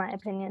good, in my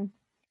opinion.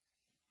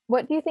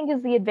 What do you think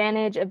is the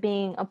advantage of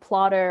being a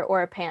plotter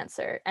or a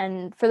pantser?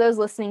 And for those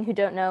listening who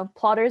don't know,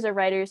 plotters are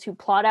writers who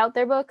plot out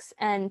their books,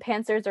 and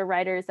pantsers are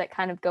writers that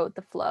kind of go with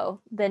the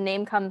flow. The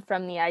name comes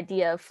from the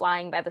idea of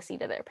flying by the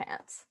seat of their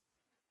pants.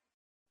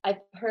 I've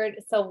heard,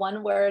 so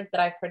one word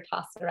that I've heard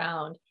tossed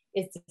around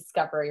is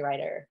discovery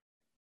writer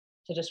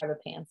to describe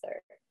a pantser.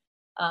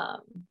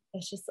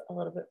 It's just a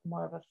little bit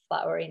more of a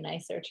flowery,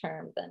 nicer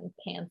term than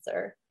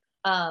pantser.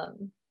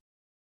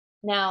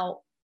 Now,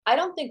 I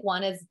don't think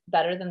one is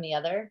better than the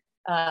other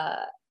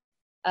at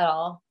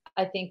all.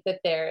 I think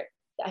that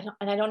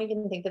I don't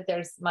even think that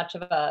there's much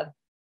of a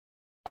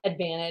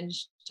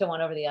advantage to one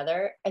over the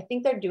other. I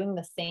think they're doing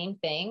the same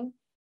thing,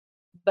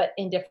 but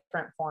in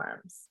different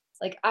forms.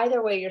 Like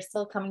either way, you're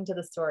still coming to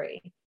the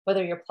story,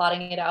 whether you're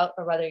plotting it out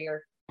or whether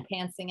you're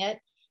pantsing it,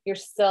 you're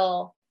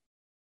still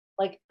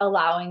like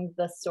allowing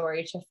the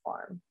story to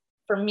form.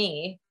 For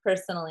me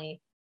personally,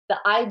 the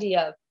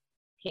idea of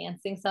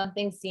pantsing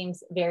something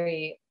seems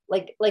very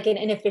like an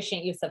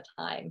inefficient use of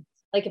time.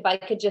 Like if I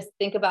could just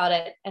think about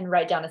it and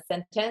write down a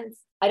sentence,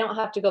 I don't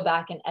have to go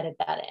back and edit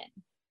that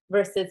in.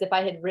 Versus if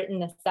I had written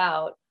this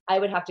out, I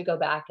would have to go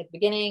back at the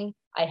beginning.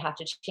 I'd have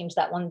to change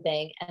that one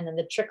thing, and then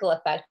the trickle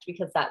effect,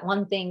 because that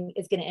one thing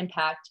is going to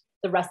impact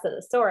the rest of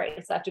the story.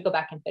 So I have to go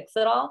back and fix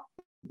it all.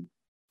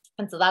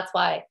 And so that's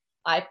why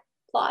I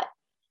plot.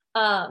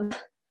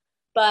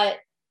 But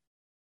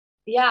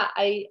yeah,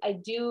 I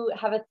do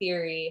have a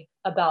theory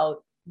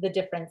about the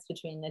difference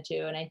between the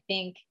two. And I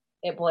think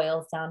it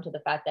boils down to the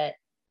fact that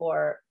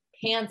for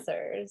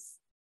pantsers,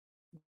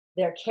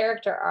 their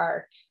character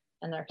arc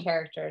and their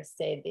characters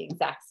stay the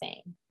exact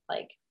same.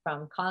 Like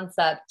from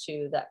concept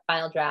to the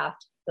final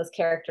draft, those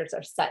characters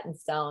are set in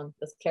stone.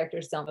 Those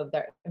characters don't move.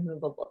 They're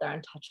immovable. They're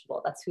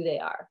untouchable. That's who they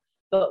are.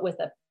 But with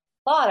a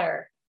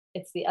plotter,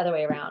 it's the other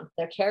way around.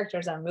 Their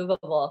characters are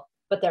movable,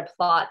 but their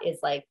plot is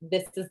like,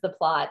 this is the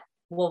plot.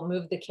 We'll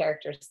move the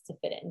characters to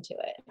fit into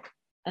it.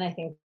 And I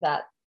think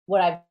that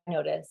what I've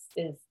noticed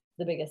is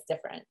the biggest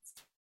difference.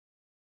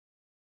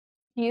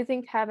 Do you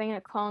think having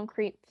a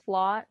concrete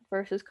plot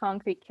versus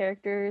concrete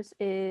characters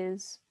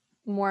is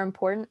more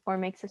important or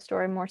makes a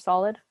story more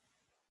solid?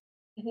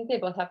 I think they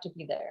both have to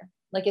be there.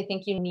 Like, I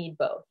think you need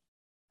both.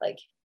 Like,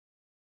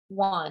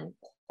 one,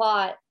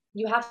 plot,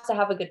 you have to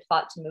have a good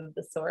plot to move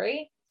the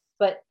story.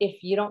 But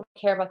if you don't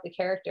care about the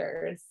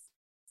characters,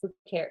 who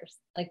cares?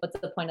 Like, what's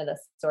the point of the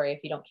story if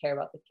you don't care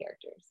about the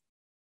characters?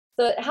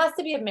 So it has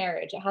to be a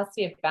marriage. It has to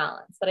be a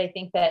balance. But I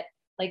think that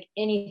like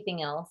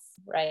anything else,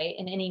 right,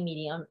 in any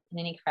medium, in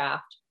any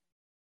craft,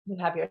 you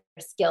have your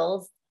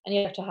skills and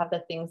you have to have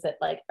the things that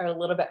like are a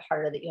little bit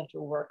harder that you have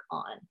to work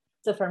on.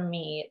 So for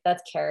me,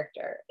 that's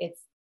character.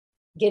 It's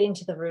getting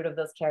to the root of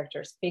those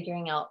characters,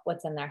 figuring out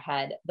what's in their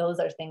head. Those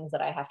are things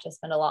that I have to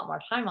spend a lot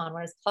more time on.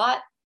 Whereas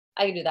plot,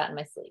 I can do that in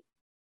my sleep.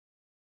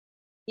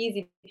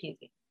 Easy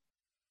peasy.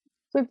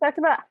 So we've talked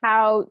about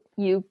how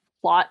you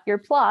plot your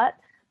plot,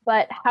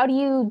 but how do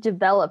you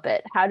develop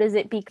it? How does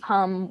it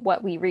become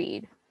what we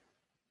read?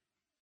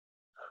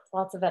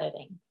 Lots of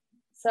editing.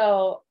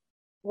 So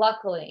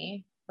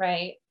luckily,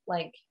 right,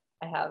 like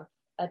I have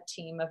a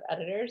team of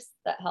editors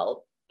that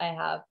help. I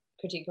have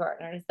critique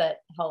partners that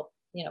help,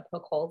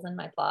 poke holes in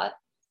my plot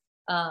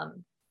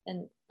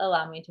and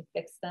allow me to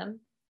fix them.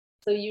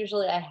 So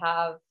usually I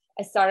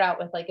start out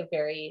with like a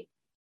very,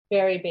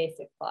 very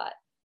basic plot.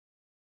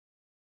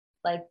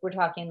 Like we're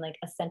talking like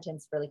a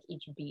sentence for like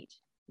each beat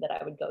that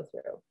I would go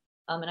through.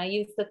 And I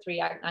use the 3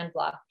 Act 9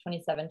 block,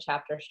 27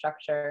 chapter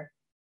structure.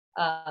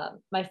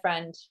 My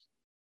friend,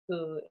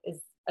 who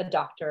is a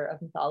doctor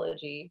of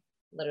mythology,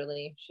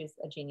 literally, she's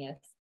a genius.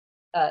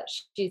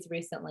 She's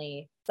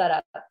recently set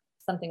up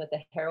something with the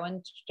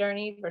heroine's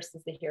journey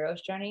versus the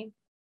hero's journey.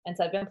 And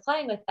so I've been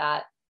playing with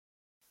that.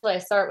 So I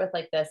start with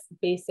like this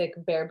basic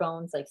bare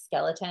bones, like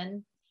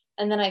skeleton.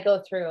 And then I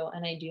go through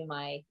and I do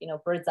my,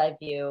 bird's eye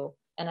view,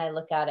 and I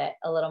look at it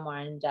a little more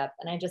in depth,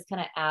 and I just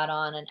kind of add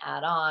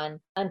on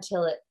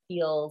until it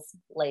feels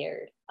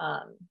layered.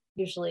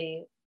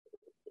 Usually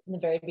in the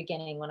very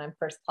beginning, when I'm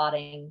first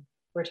plotting,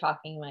 we're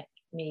talking like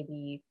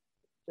maybe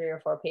 3 or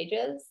 4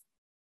 pages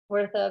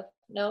worth of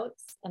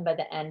notes. And by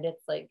the end,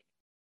 it's like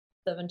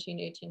 17,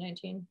 18,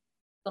 19,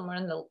 somewhere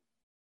in the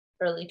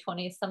early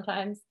 20s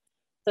sometimes.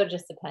 So it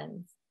just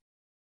depends.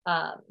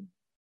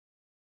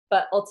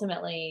 But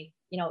ultimately,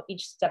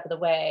 each step of the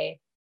way,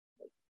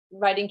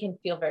 writing can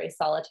feel very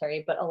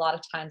solitary, but a lot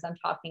of times I'm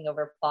talking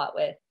over plot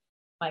with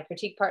my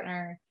critique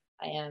partner.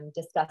 I am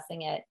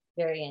discussing it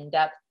very in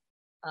depth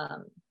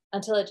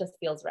until it just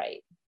feels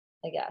right,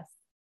 I guess.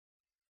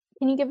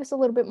 Can you give us a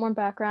little bit more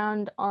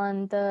background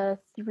on the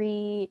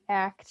 3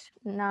 Act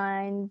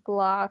 9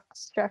 block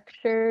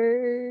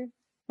structure?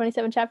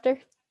 27 chapter?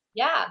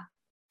 Yeah.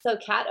 So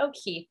Kat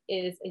O'Keefe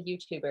is a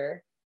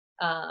YouTuber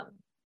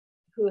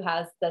who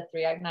has the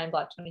 3 Act 9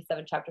 Block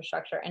 27 chapter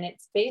structure, and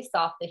it's based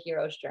off the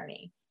hero's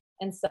journey.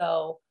 And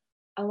so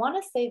I want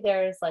to say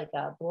there's like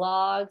a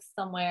blog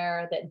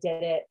somewhere that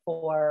did it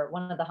for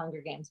one of the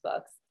Hunger Games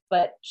books,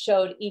 but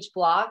showed each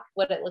block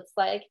what it looks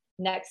like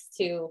next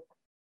to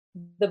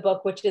the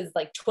book, which is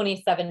like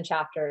 27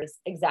 chapters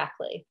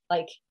exactly,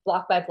 like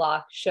block by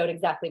block, showed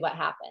exactly what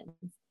happened.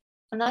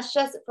 And that's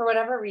just, for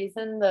whatever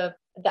reason, the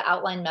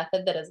outline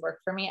method that has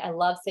worked for me. I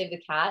love Save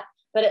the Cat,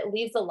 but it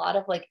leaves a lot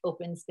of like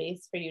open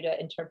space for you to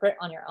interpret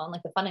on your own.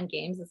 Like the fun and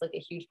games is like a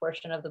huge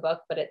portion of the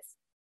book, but it's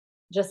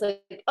just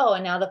like, oh,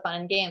 and now the fun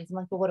and games. I'm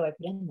like, well, what do I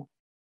put in there?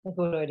 Like,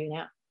 what do I do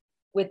now?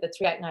 With the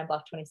 3 Act 9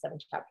 Block 27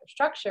 chapter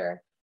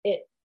structure,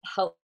 it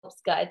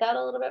helps guide that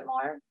a little bit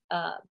more.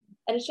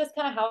 And it's just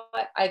kind of how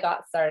I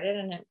got started,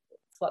 and it's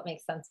what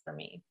makes sense for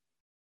me.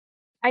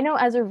 I know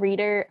as a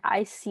reader,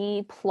 I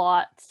see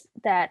plots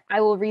that I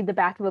will read the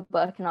back of a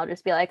book and I'll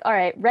just be like, all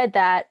right, read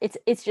that.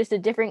 It's just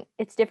different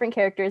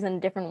characters in a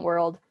different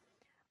world.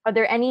 Are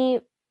there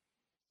any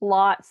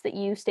plots that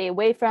you stay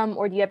away from,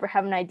 or do you ever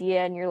have an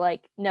idea and you're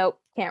like, nope,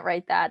 can't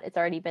write that. It's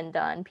already been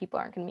done. People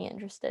aren't going to be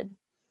interested.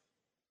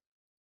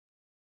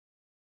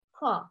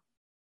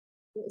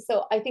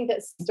 So I think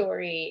that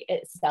story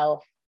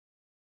itself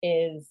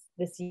is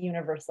this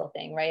universal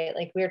thing, right?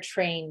 Like we're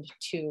trained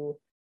to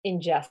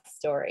ingest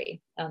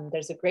story.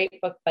 There's a great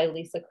book by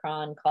Lisa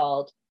Cron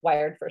called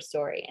Wired for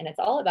Story, and it's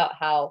all about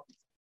how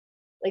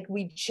like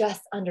we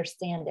just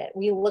understand it.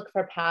 We look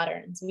for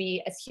patterns.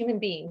 We as human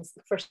beings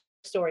look for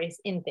stories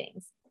in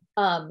things.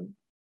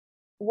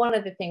 One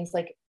of the things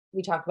like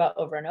we talk about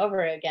over and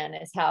over again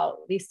is how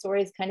these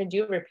stories kind of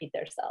do repeat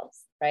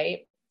themselves,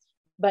 right?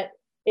 But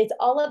it's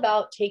all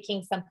about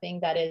taking something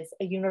that is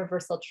a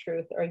universal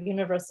truth or a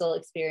universal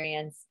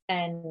experience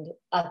and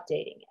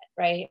updating it,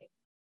 right?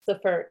 So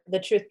for the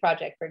Truth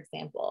Project, for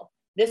example,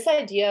 this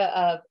idea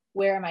of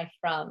where am I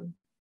from?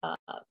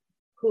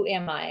 Who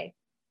am I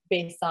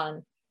based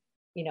on,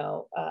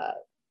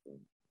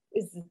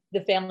 is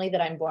the family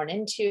that I'm born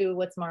into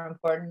what's more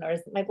important, or is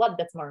it my blood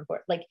that's more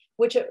important? Like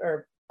which,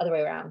 or other way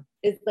around,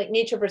 is like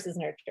nature versus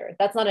nurture.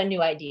 That's not a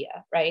new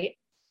idea, right?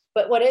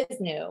 But what is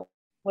new,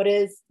 what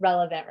is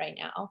relevant right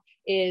now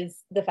is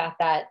the fact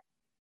that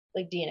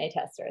like DNA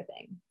tests are a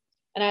thing.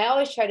 And I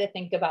always try to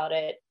think about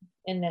it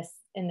in this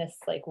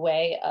like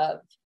way of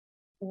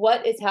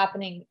what is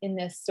happening in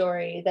this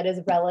story that is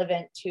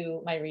relevant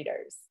to my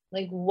readers.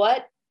 Like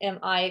what am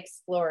I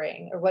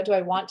exploring, or what do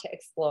I want to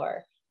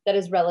explore that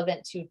is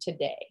relevant to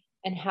today?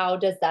 And how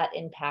does that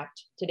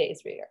impact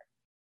today's reader?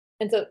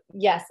 And so,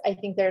 yes, I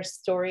think there are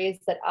stories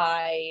that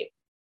I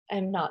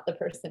am not the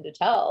person to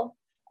tell.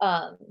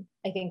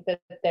 I think that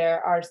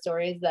there are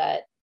stories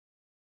that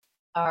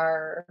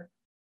are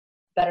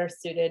better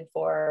suited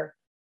for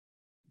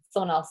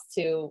someone else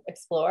to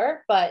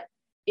explore. But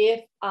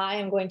if I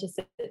am going to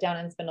sit down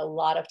and spend a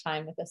lot of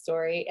time with a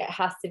story, it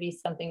has to be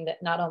something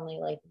that not only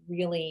like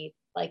really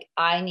like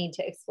I need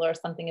to explore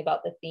something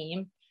about the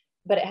theme,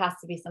 but it has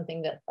to be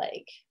something that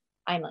like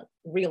I'm like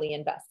really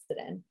invested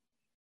in.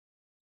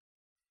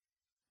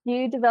 Do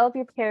you develop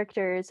your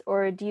characters,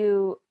 or do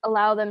you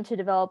allow them to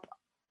develop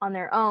on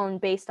their own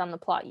based on the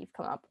plot you've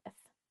come up with?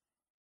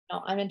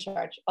 No, I'm in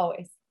charge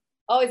always,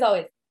 always,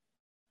 always.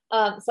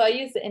 So I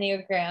use the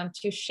Enneagram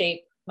to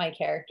shape my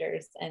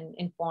characters and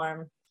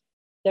inform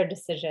their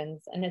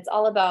decisions, and it's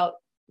all about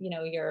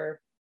your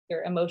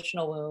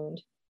emotional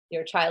wound,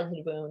 your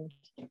childhood wound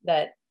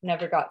that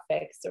never got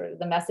fixed, or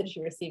the message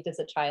you received as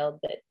a child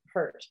that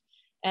hurt,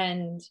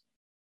 and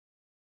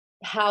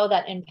how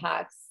that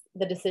impacts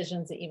the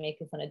decisions that you make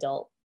as an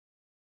adult.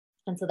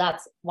 And so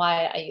that's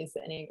why I use the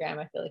Enneagram.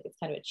 I feel like it's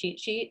kind of a cheat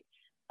sheet.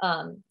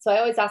 So I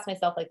always ask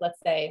myself, like, let's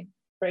say,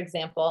 for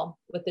example,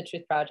 with the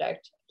Truth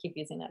Project, I keep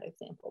using that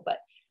example, but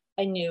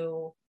I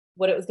knew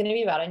what it was going to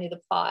be about. I knew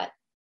the plot.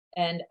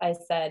 And I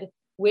said,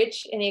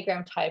 which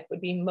Enneagram type would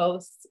be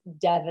most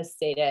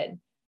devastated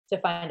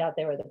to find out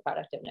they were the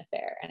product of an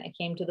affair? And I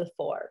came to the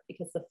 4,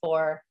 because the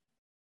 4,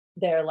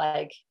 they're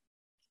like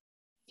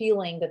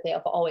feeling that they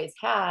have always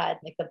had,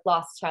 like the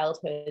lost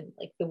childhood,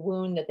 like the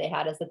wound that they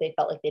had is that they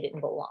felt like they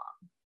didn't belong.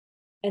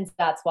 And so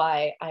that's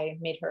why I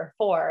made her a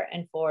 4,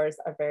 and 4s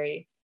are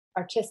very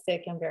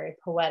artistic and very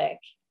poetic.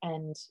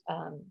 And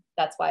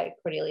that's why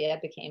Cordelia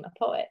became a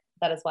poet.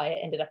 That is why it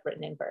ended up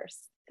written in verse,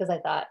 because I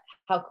thought,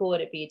 how cool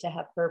would it be to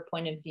have her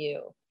point of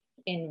view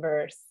in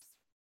verse,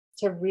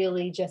 to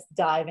really just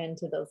dive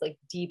into those like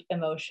deep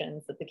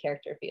emotions that the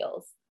character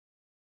feels.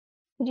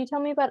 Could you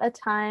tell me about a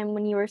time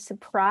when you were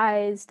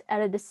surprised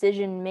at a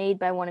decision made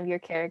by one of your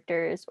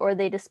characters, or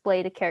they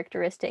displayed a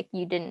characteristic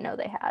you didn't know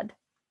they had?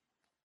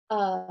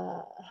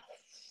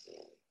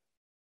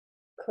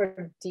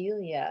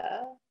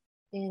 Cordelia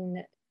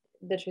in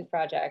the Truth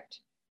Project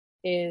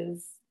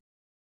is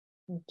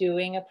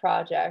doing a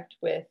project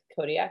with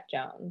Kodiak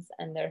Jones,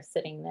 and they're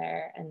sitting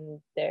there and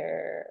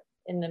they're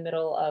in the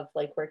middle of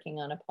like working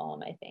on a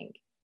poem, I think.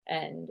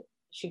 And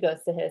she goes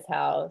to his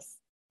house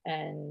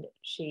and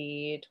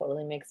she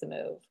totally makes a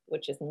move,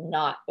 which is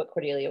not what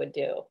Cordelia would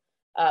do.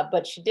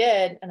 But she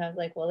did, and I was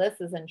like, well,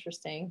 this is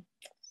interesting,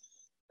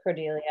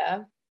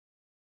 Cordelia.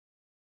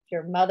 If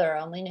your mother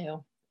only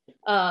knew.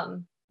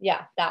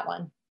 Yeah, that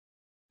one.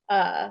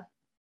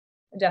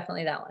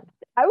 Definitely that one.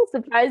 I was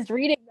surprised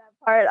reading that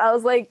part. I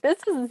was like, this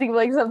doesn't seem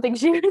like something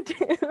she would do.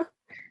 Nope,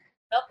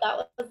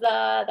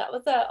 that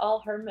was all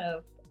her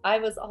move. I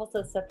was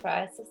also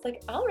surprised. I was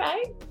like, all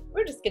right,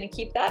 we're just gonna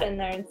keep that in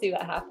there and see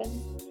what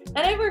happens.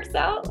 And it works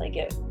out, like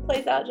it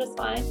plays out just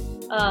fine.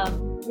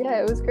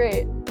 Yeah, it was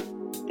great.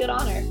 Good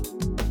on her.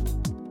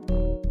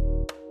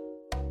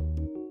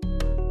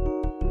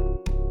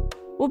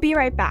 We'll be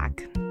right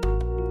back.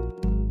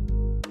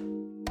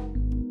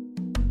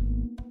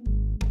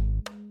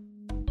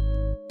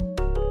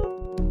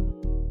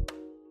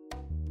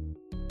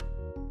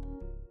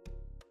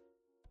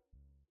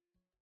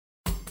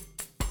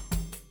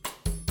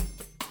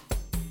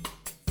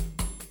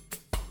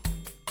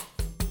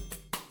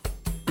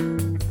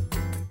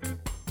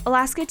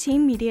 Alaska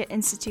Teen Media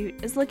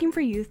Institute is looking for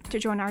youth to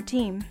join our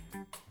team.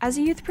 As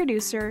a youth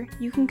producer,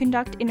 you can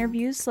conduct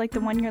interviews like the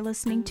one you're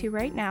listening to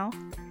right now,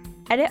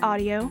 edit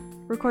audio,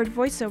 record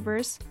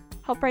voiceovers,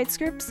 help write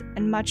scripts,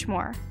 and much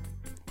more.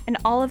 And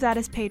all of that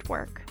is paid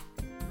work.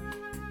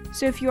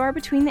 So if you are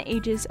between the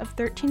ages of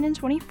 13 and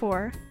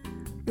 24,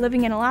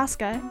 living in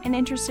Alaska, and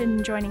interested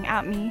in joining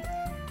ATME,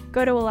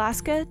 go to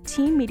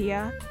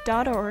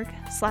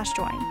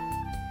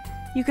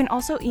alaskateenmedia.org/join. You can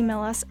also email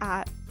us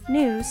at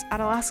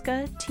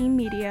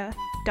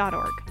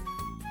news@alaskateenmedia.org.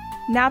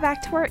 Now back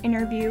to our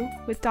interview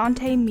with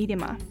Dante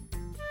Miedema.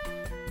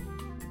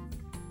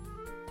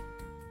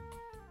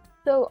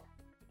 So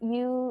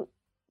you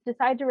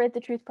decided to write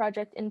the Truth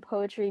Project in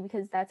poetry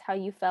because that's how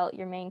you felt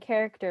your main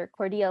character,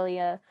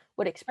 Cordelia,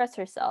 would express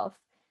herself.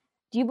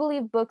 Do you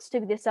believe books to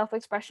be the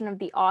self-expression of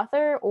the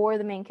author or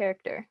the main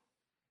character?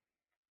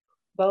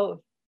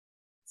 Both.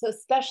 So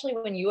especially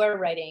when you are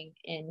writing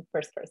in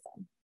first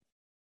person,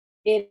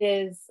 it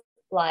is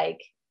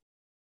like,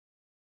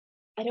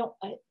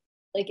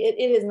 it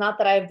is not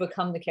that I've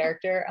become the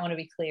character. I want to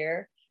be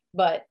clear,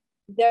 but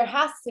there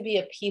has to be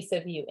a piece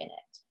of you in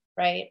it,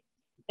 right?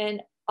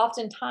 And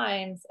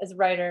oftentimes as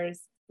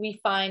writers, we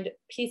find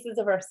pieces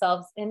of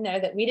ourselves in there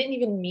that we didn't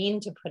even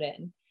mean to put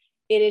in.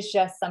 It is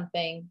just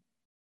something,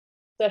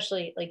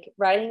 especially like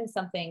writing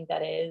something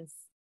that is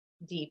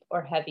deep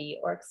or heavy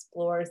or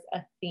explores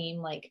a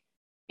theme like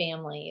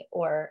family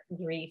or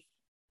grief.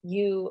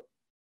 You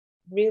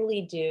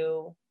really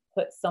do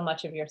put so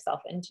much of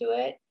yourself into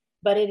it,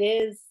 but it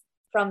is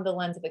from the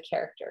lens of a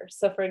character.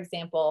 So for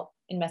example,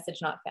 in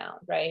Message Not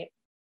Found, right?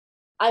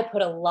 I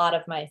put a lot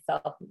of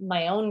myself,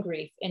 my own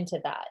grief into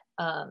that.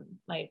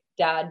 My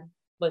dad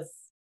was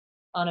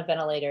on a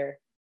ventilator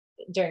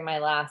during my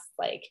last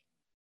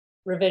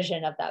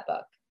revision of that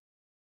book.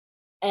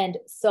 And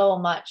so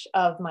much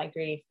of my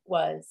grief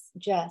was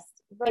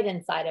just right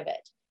inside of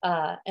it.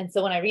 And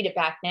so when I read it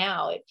back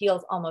now, it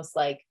feels almost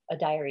like a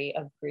diary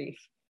of grief.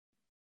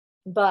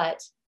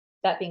 But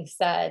that being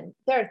said,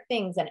 there are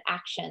things and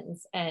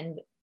actions and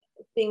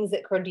things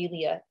that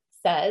Cordelia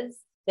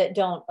says that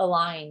don't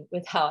align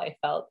with how I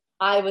felt.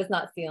 I was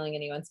not stealing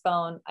anyone's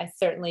phone. I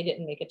certainly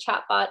didn't make a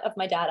chatbot of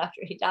my dad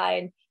after he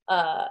died.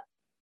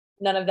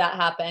 None of that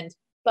happened.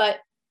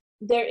 But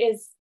there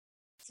is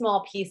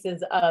small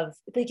pieces of,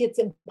 it's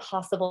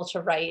impossible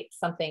to write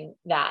something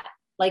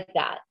like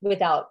that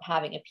without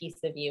having a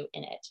piece of you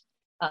in it.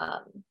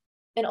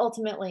 And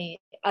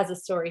ultimately, as a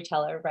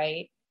storyteller,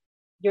 right,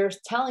 you're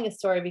telling a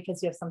story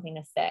because you have something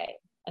to say,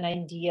 an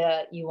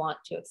idea you want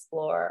to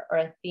explore, or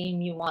a theme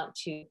you want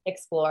to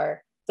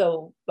explore.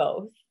 So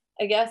both,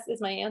 I guess,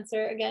 is my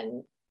answer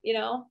again,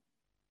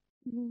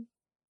 Mm-hmm.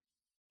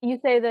 You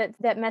say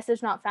that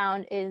Message Not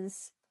Found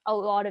is a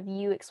lot of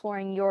you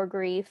exploring your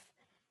grief.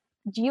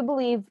 Do you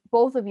believe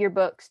both of your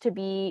books to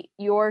be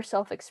your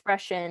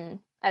self-expression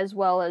as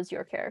well as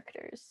your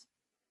characters?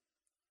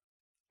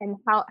 And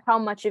how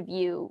much of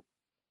you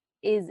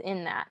is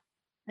in that,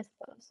 I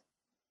suppose?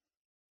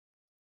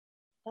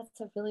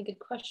 That's a really good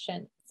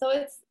question. So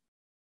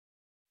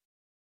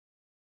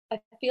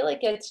I feel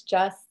like it's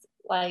just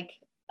like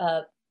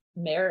a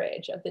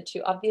marriage of the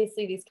two.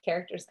 Obviously, these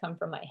characters come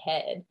from my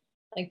head.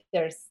 Like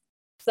there's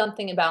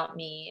something about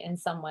me in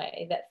some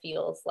way that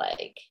feels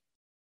like,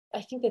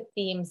 I think the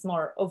themes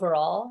more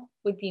overall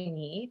would be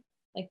me,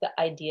 like the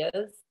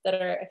ideas that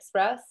are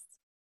expressed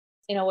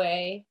in a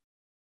way.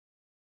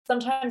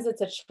 Sometimes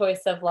it's a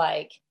choice of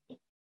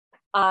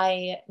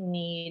I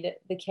need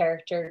the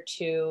character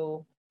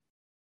to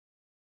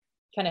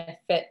kind of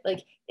fit,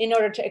 in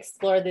order to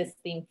explore this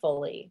theme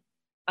fully,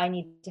 I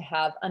need to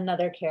have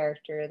another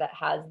character that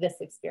has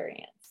this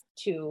experience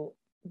to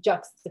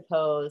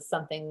juxtapose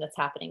something that's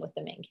happening with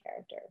the main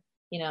character,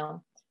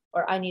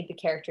 or I need the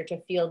character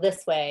to feel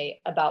this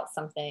way about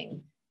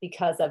something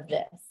because of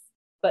this.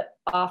 But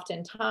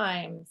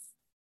oftentimes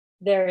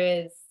there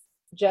is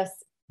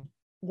just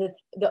the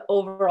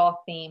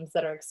overall themes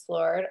that are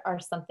explored are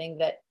something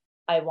that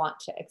I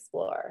want to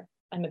explore.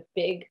 I'm a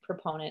big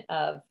proponent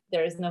of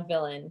there is no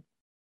villain,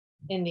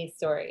 in these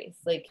stories.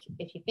 Like,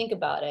 if you think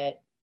about it,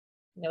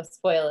 no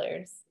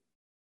spoilers,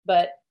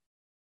 but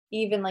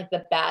even like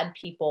the bad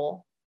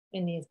people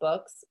in these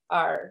books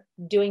are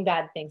doing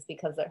bad things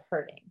because they're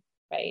hurting,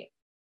 right?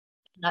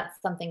 And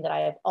that's something that I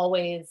have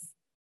always,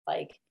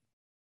 like,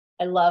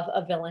 I love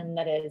a villain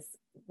that is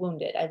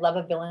wounded. I love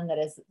a villain that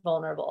is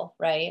vulnerable,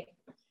 right?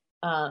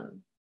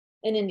 And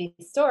in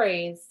these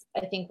stories,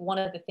 I think one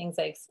of the things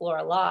I explore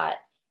a lot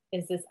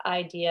is this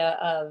idea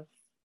of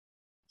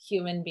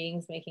human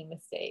beings making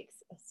mistakes,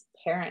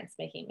 parents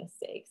making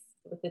mistakes.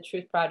 With the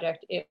Truth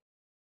Project, it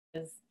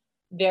was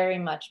very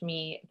much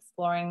me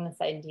exploring this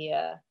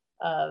idea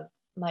of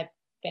my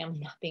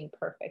family not being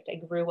perfect. I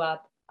grew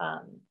up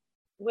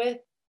with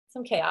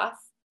some chaos.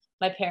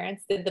 My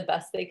parents did the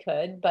best they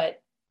could,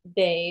 but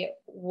they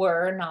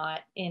were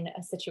not in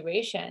a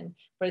situation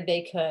where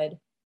they could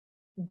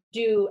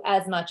do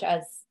as much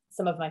as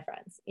some of my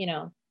friends,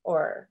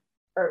 or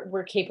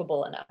were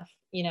capable enough,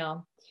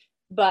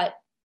 but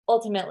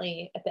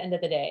ultimately at the end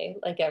of the day,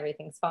 like,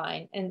 everything's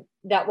fine. And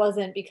that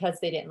wasn't because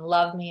they didn't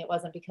love me. It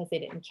wasn't because they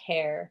didn't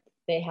care.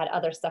 They had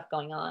other stuff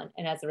going on.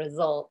 And as a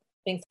result,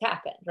 things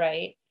happened,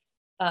 right?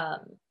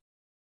 That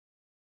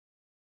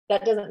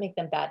doesn't make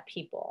them bad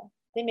people.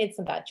 They made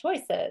some bad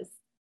choices,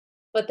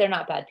 but they're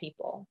not bad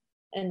people.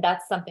 And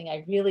that's something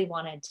I really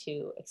wanted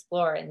to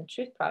explore in the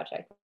Truth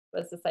Project,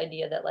 was this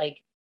idea that,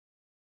 like,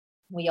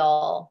 we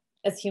all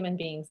as human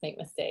beings make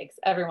mistakes,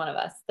 every one of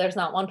us. There's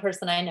not one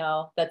person I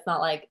know that's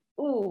not like,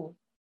 ooh,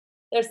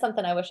 there's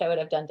something I wish I would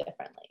have done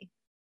differently.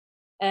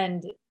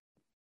 And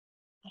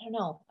I don't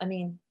know. I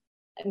mean,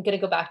 I'm going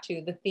to go back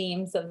to the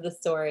themes of the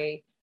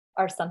story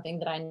are something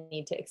that I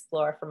need to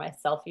explore for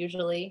myself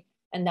usually.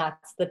 And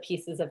that's the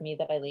pieces of me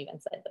that I leave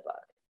inside the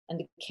book. And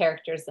the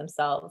characters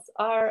themselves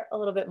are a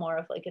little bit more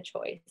of like a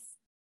choice,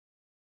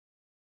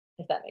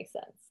 if that makes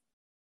sense.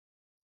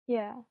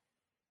 Yeah.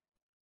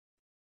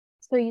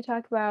 So you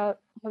talk about,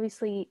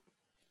 obviously,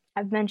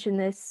 I've mentioned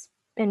this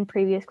in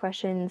previous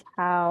questions,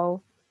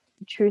 how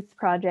the Truth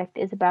Project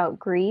is about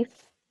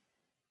grief.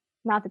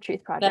 Not the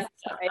Truth Project,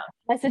 sorry.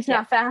 Message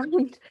Not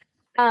Found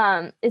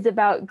is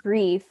about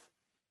grief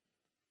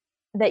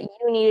that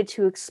you needed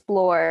to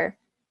explore.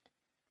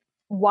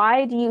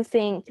 Why do you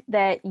think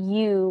that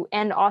you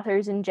and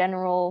authors in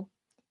general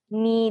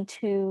need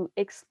to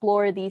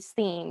explore these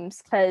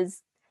themes?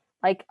 Because,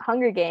 like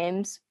Hunger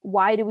Games,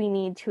 why do we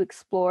need to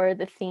explore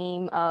the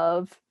theme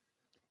of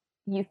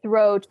you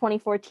throw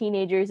 24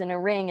 teenagers in a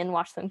ring and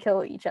watch them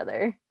kill each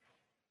other?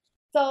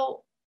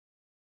 So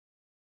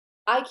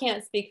I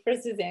can't speak for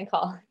Suzanne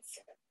Collins.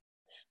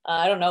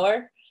 I don't know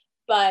her,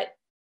 but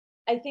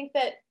I think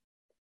that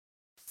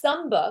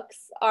some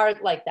books are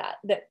like that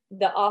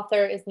the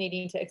author is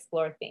needing to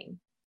explore a theme.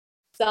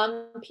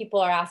 Some people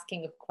are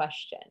asking a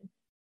question.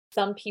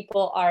 Some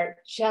people are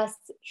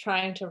just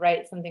trying to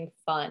write something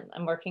fun.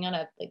 I'm working on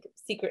a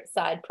secret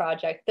side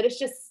project that is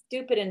just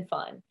stupid and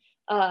fun.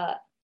 I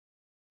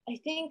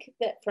think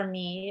that for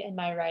me in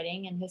my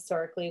writing and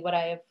historically, what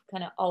I have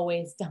kind of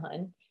always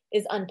done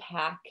is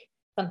unpack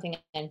something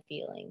I'm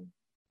feeling.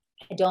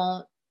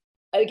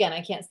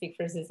 I can't speak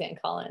for Suzanne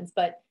Collins,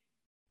 but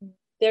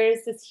there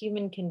is this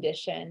human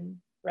condition,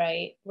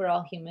 right? We're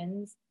all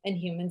humans, and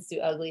humans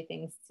do ugly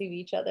things to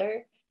each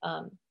other.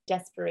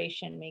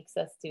 Desperation makes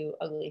us do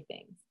ugly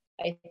things.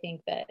 I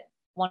think that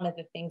one of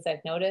the things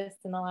I've noticed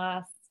in the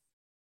last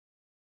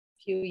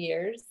few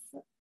years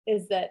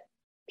is that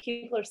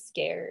people are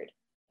scared.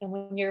 And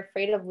when you're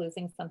afraid of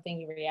losing something,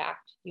 you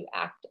react, you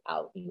act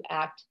out, you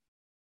act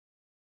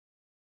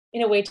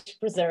in a way to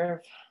preserve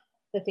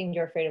the thing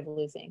you're afraid of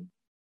losing.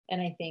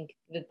 And I think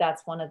that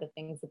that's one of the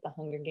things that the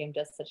Hunger Game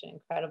does such an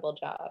incredible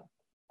job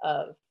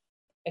of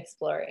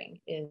exploring,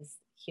 is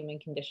human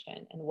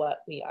condition and what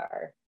we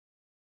are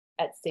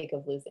at stake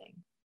of losing.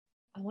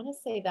 I want to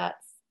say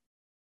that's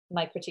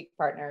my critique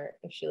partner,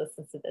 if she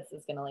listens to this,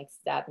 is going to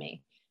stab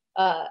me.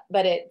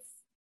 But it's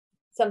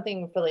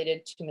something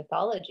related to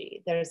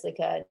mythology. There's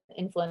an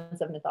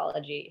influence of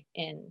mythology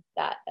in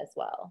that as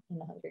well, in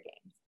the Hunger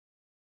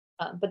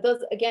Games. But those,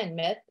 again,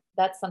 myth,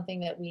 that's something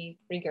that we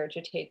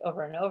regurgitate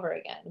over and over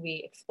again.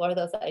 We explore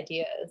those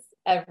ideas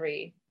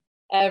every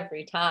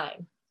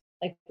time.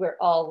 We're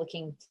all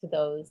looking to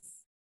those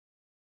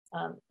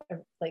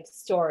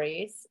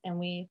stories, and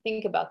we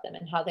think about them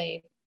and how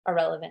they are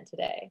relevant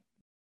today.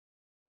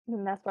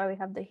 And that's why we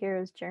have the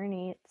hero's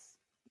journey. It's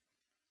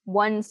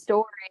one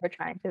story we're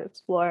trying to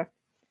explore.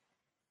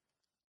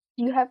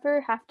 Do you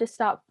ever have to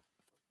stop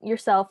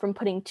yourself from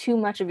putting too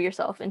much of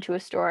yourself into a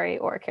story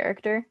or a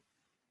character?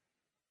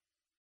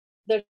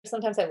 There's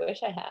sometimes I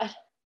wish I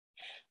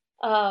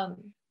had.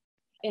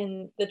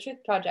 In the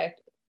Truth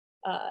Project,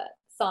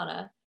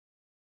 Sana,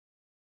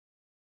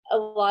 a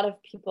lot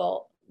of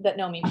people that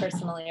know me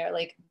personally are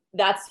like,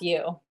 that's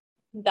you,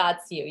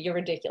 you're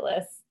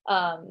ridiculous,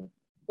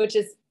 which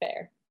is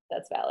fair,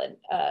 that's valid.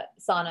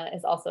 Sana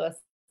is also a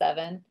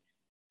 7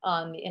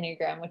 on the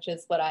Enneagram, which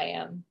is what I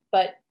am.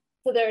 But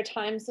so there are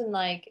times when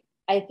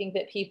I think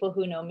that people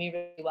who know me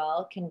really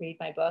well can read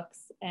my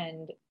books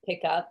and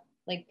pick up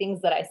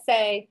things that I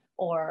say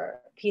or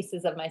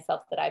pieces of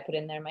myself that I put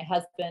in there. My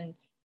husband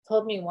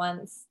told me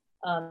once,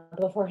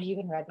 before he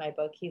even read my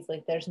book, he's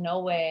like, there's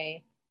no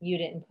way you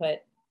didn't put,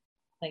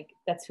 like,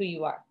 that's who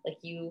you are. Like,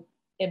 you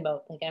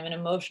emote. Like, I'm an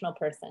emotional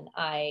person.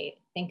 I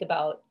think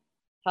about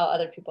how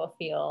other people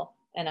feel,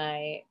 and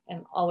I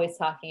am always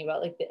talking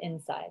about like the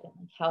inside and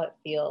like how it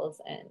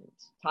feels and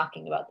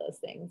talking about those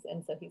things.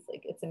 And so he's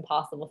like, it's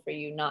impossible for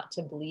you not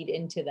to bleed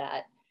into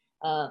that,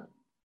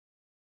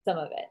 some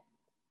of it.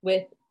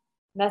 With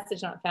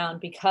Message Not Found,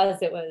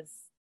 because it was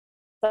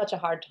such a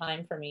hard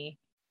time for me,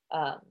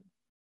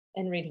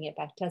 and reading it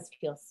back does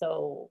feel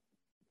so,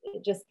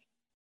 just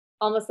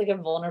almost like a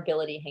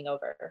vulnerability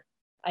hangover.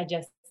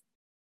 It's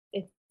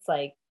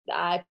like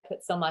I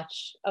put so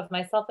much of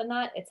myself in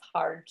that, it's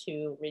hard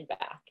to read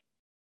back.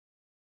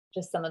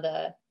 Just some of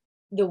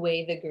the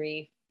way the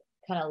grief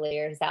kind of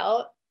layers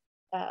out,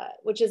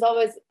 which is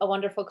always a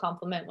wonderful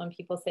compliment when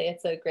people say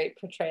it's a great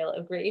portrayal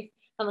of grief.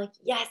 I'm like,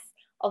 yes,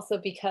 also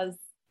because,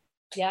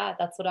 yeah,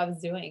 that's what I was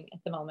doing at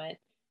the moment.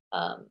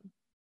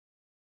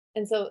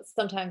 And so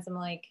sometimes I'm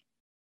like,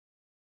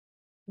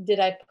 did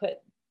I put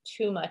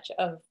too much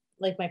of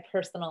like my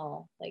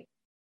personal like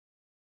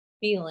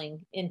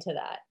feeling into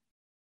that?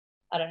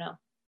 I don't know.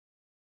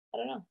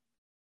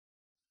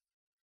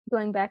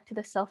 Going back to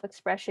the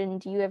self-expression,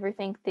 do you ever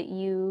think that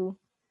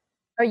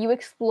are you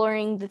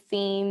exploring the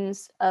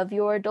themes of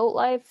your adult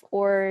life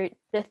or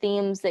the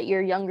themes that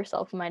your younger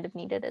self might have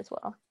needed as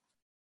well?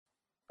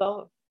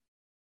 Both.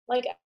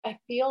 Like, I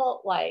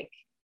feel like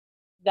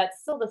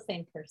that's still the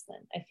same person.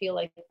 I feel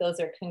like those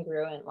are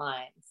congruent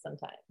lines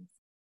sometimes.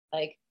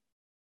 Like,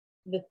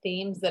 the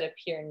themes that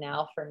appear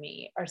now for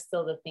me are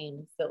still the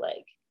themes that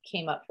like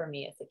came up for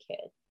me as a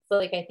kid. So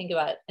like I think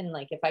about, and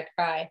like if I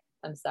cry,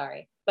 I'm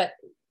sorry. But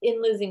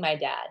in losing my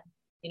dad,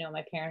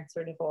 my parents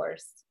were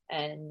divorced,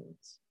 and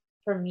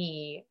for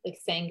me, like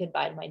saying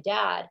goodbye to my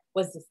dad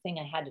was this thing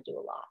I had to do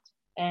a lot.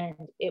 And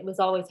it was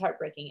always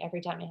heartbreaking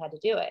every time I had to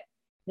do it.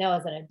 Now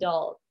as an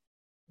adult,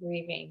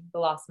 grieving the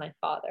loss of my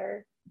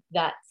father,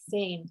 that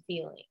same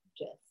feeling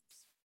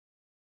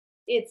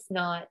it's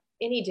not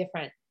any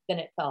different than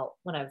it felt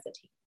when I was a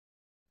teen.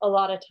 A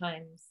lot of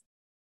times,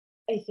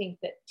 I think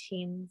that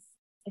kids,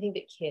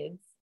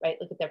 right,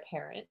 look at their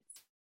parents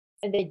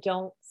and they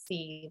don't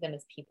see them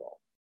as people.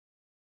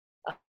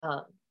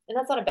 And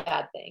that's not a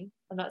bad thing.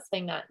 I'm not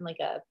saying that in like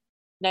a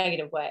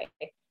negative way.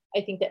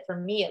 I think that for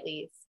me, at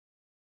least,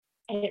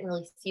 I didn't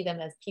really see them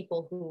as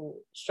people who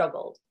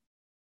struggled,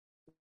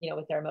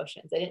 with their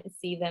emotions. I didn't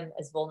see them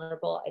as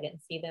vulnerable. I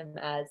didn't see them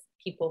as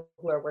people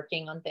who are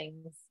working on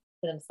things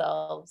for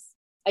themselves.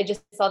 I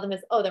just saw them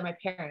as, oh, they're my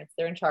parents.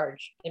 They're in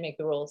charge. They make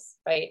the rules,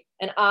 right?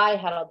 And I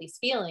had all these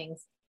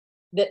feelings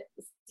that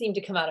seemed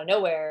to come out of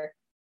nowhere.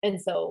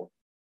 And so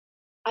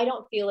I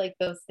don't feel like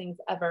those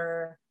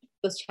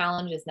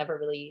challenges never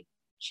really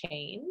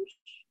change.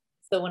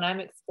 So when I'm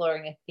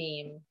exploring a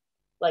theme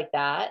like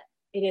that,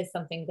 it is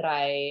something that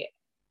I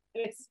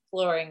am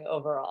exploring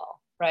overall,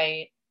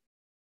 right?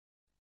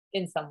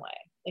 In some way,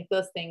 like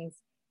those things,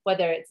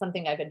 whether it's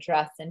something I've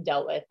addressed and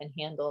dealt with and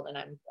handled and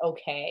I'm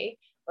okay,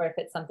 or if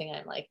it's something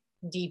I'm like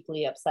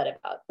deeply upset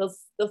about, those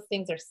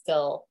things are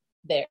still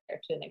there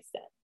to an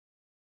extent.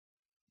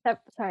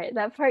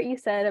 That part you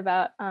said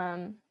about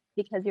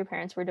because your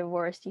parents were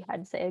divorced, you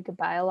had to say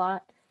goodbye a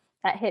lot.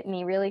 That hit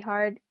me really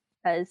hard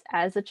because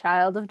as a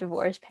child of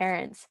divorced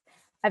parents,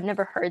 I've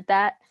never heard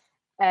that.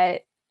 A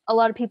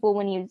lot of people,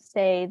 when you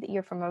say that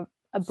you're from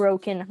a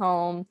broken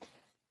home,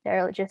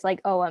 they're just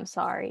like, oh, I'm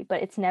sorry.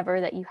 But it's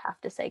never that you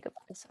have to say goodbye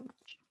so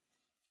much.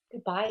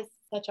 Goodbye is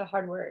such a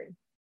hard word.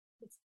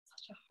 It's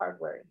such a hard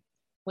word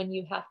when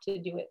you have to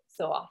do it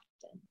so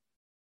often.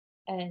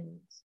 And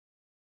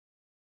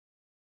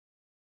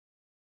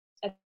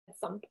at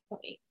some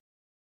point,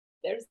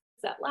 there's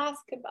that last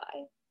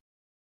goodbye.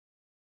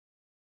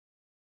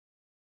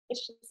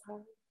 It's just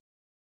hard.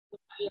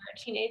 Whether you're a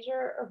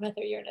teenager or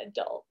whether you're an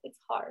adult, it's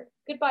hard.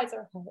 Goodbyes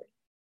are hard.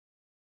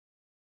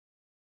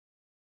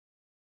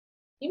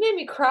 You made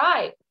me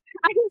cry.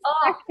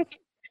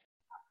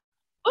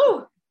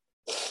 Oh.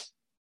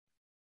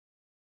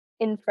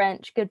 In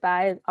French,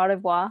 goodbye is au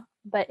revoir,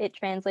 but it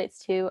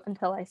translates to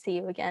until I see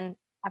you again.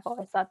 I've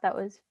always thought that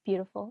was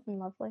beautiful and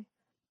lovely.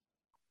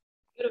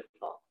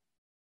 Beautiful.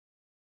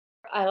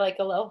 I like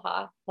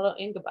aloha, hello,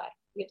 and goodbye.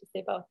 You get to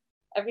say both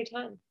every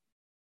time.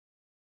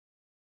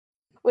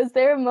 Was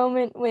there a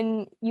moment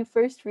when you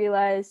first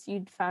realized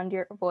you'd found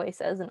your voice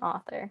as an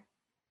author?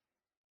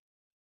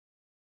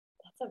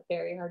 That's a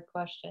very hard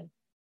question.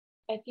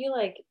 I feel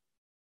like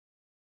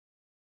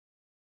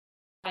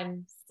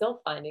I'm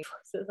still finding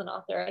voice as an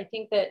author. I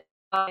think that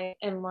I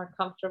am more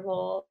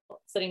comfortable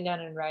sitting down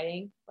and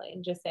writing, like,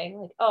 and just saying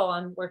like, oh,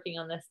 I'm working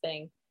on this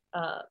thing.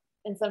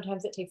 And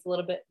sometimes it takes a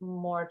little bit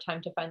more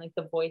time to find like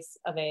the voice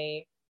of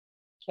a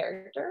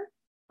character.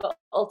 But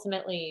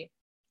ultimately,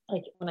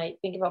 like when I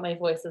think about my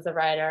voice as a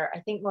writer, I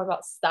think more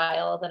about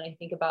style than I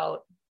think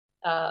about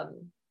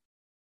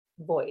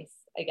voice,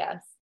 I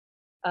guess.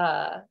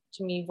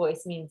 To me,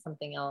 voice means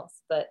something else.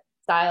 But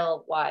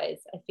style wise,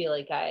 I feel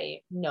like I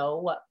know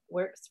what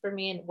works for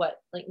me and what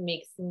like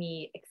makes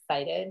me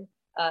excited.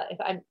 If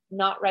I'm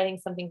not writing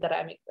something that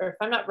or if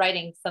I'm not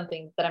writing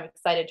something that I'm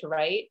excited to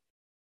write,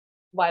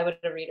 why would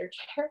a reader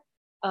care?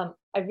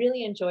 I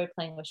really enjoy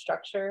playing with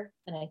structure,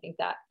 and I think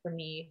that for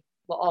me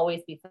will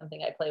always be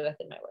something I play with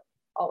in my work,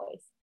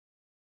 always.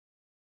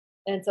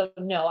 And so,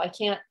 no, I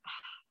can't.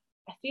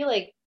 I feel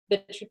like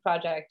the Truth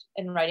Project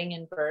and writing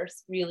in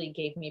verse really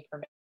gave me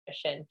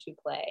permission to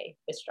play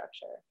with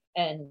structure.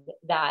 And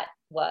that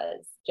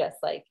was just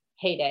like,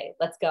 heyday,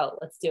 let's go,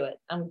 let's do it.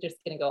 I'm just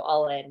going to go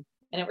all in.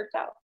 And it worked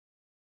out.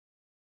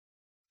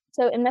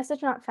 So in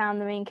Message Not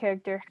Found, the main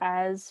character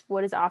has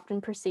what is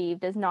often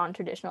perceived as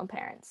non-traditional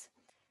parents.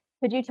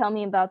 Could you tell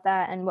me about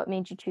that and what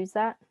made you choose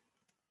that?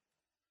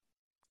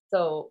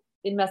 So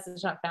in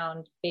Message Not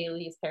Found,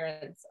 Bailey's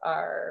parents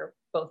are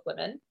both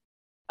women.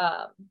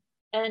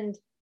 And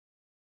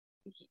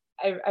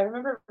I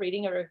remember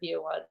reading a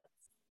review once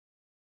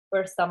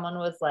where someone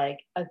was like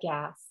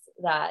aghast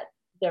that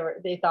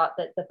they thought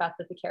that the fact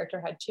that the character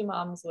had two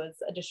moms was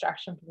a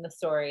distraction from the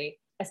story,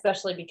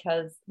 especially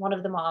because one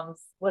of the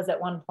moms was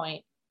at one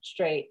point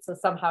straight. So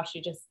somehow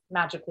she just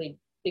magically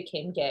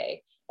became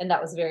gay. And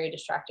that was very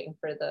distracting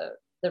for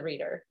the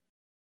reader.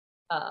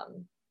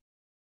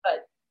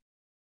 But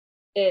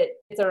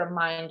it's a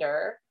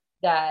reminder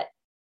that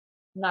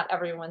not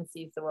everyone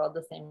sees the world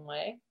the same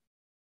way.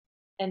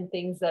 And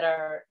things that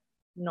are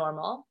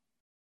normal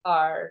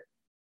are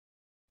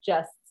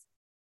just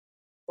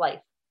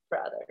life for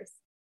others.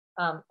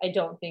 I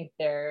don't think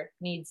there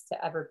needs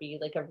to ever be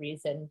like a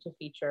reason to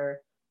feature,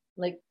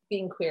 like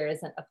being queer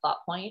isn't a plot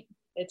point.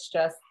 It's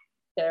just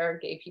there are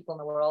gay people in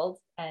the world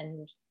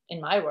and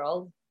in my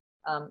world,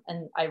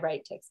 and I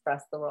write to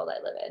express the world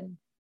I live in.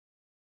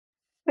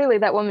 Clearly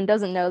that woman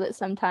doesn't know that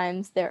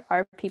sometimes there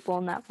are people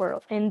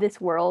in this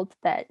world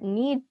that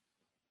need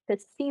to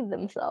see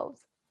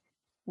themselves.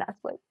 That's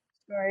what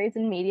stories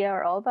and media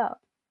are all about.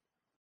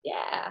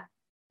 Yeah.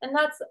 And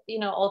that's,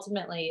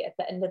 ultimately at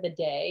the end of the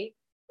day,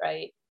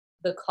 right?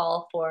 The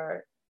call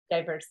for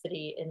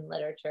diversity in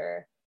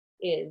literature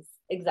is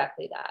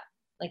exactly that.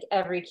 Like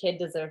every kid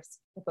deserves to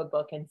pick up a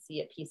book and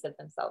see a piece of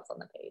themselves on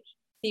the page,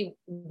 see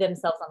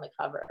themselves on the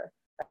cover,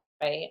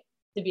 right?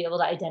 To be able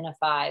to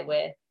identify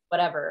with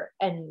whatever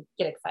and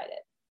get excited.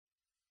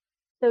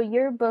 So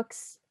your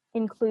books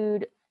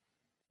include,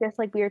 just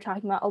like we were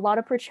talking about, a lot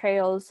of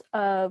portrayals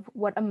of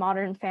what a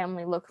modern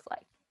family looks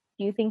like.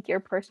 Do you think your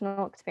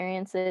personal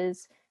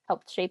experiences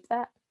helped shape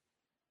that?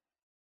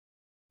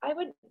 I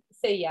would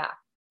say, yeah.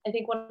 I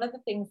think one of the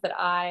things that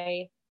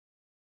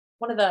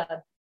one of the,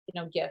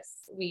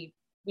 gifts we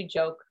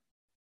joke,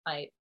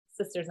 my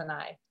sisters and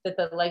I, that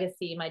the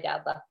legacy my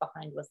dad left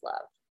behind was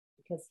love,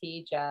 because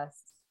he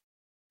just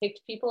picked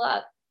people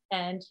up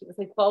and he was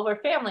like, well,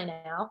 we're family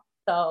now.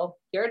 So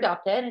you're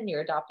adopted and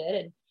you're adopted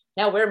and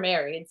now we're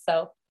married.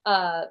 So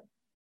I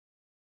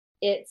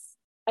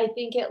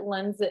think it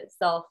lends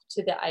itself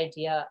to the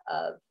idea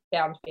of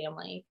found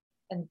family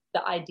and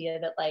the idea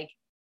that like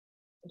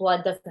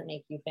blood doesn't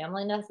make you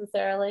family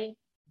necessarily,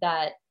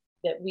 that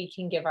we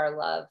can give our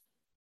love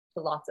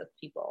to lots of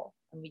people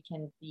and we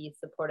can be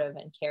supportive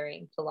and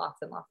caring to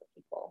lots and lots of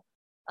people.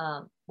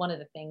 One of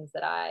the things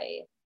that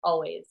I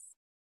always,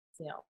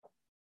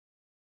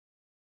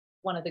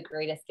 one of the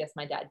greatest gifts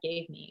my dad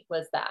gave me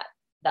was that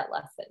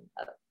lesson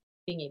of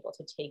being able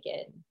to take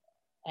in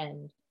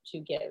and to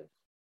give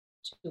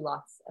to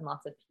lots and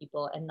lots of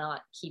people and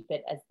not keep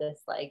it as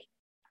this like,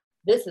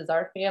 this is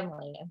our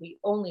family and we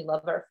only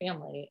love our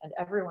family and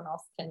everyone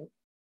else can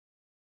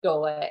go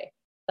away.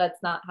 That's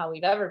not how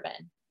we've ever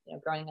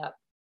been. Growing up,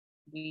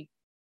 we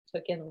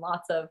took in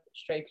lots of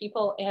stray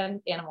people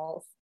and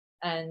animals.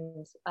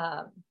 And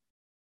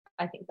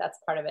I think that's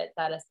part of it.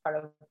 That is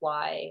part of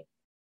why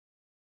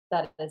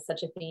that is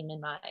such a theme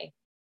in my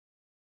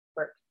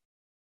work.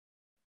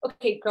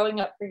 Okay, growing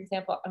up, for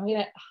example,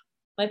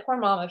 my poor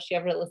mom, if she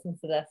ever listens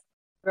to this,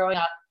 growing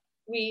up,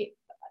 we,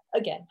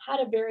 again, had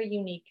a very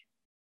unique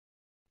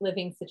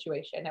living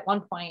situation. At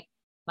one point,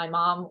 my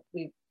mom,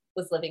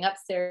 was living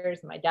upstairs,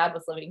 and my dad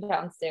was living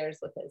downstairs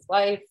with his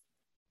wife,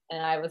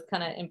 and I was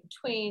kind of in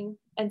between.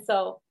 And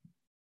so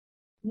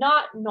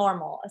not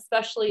normal,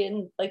 especially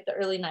in like the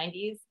early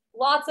 90s.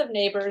 Lots of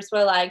neighbors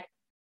were like,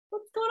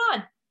 what's going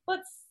on?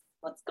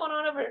 What's going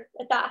on over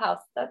at that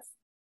house? That's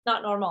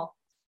not normal.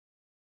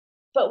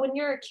 But when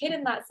you're a kid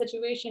in that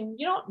situation,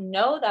 you don't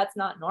know that's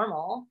not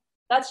normal.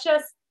 That's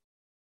just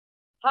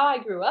how I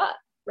grew up,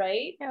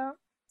 right? Yeah.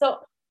 So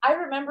I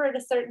remember at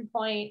a certain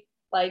point,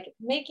 like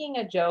making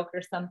a joke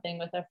or something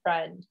with a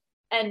friend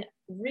and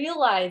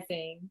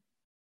realizing,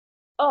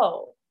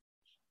 oh,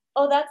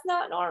 that's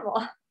not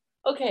normal.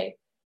 Okay,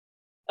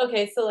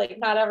 so like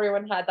not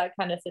everyone had that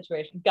kind of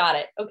situation. Got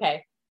it.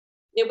 Okay.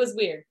 It was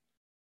weird.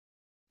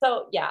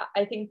 So yeah,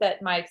 I think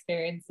that my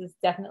experiences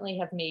definitely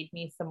have made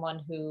me someone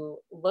who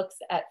looks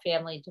at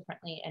family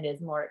differently and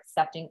is more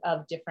accepting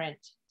of different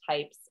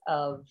types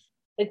of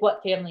like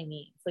what family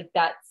means. Like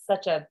that's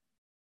such a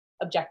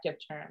objective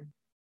term.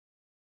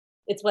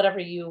 It's whatever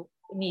you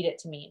need it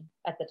to mean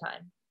at the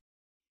time.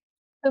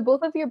 So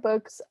both of your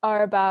books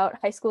are about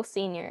high school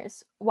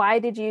seniors. Why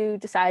did you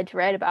decide to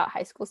write about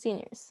high school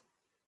seniors?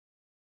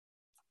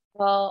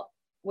 Well,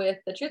 with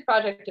the Truth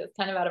Project, it was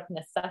kind of out of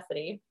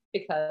necessity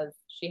because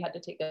she had to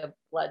take a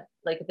blood,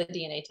 like the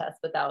DNA test,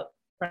 without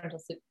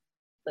parental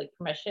like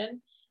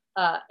permission.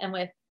 And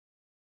with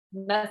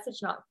Message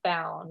Not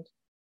Found,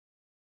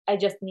 I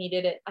just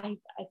needed it. I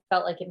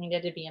felt like it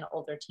needed to be an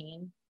older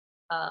teen.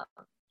 I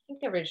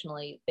think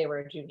originally they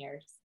were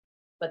juniors,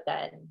 but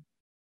then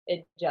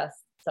it just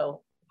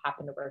so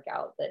happened to work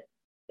out that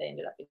they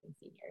ended up being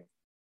seniors.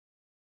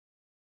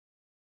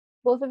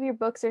 Both of your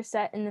books are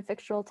set in the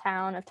fictional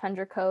town of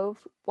Tundra Cove.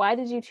 Why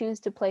did you choose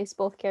to place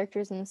both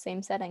characters in the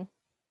same setting?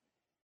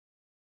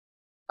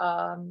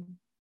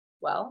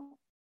 Well,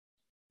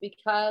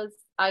 because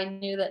I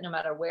knew that no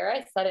matter where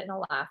I set it in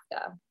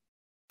Alaska,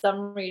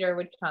 some reader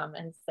would come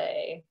and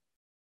say,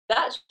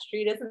 that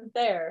street isn't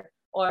there,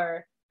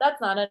 or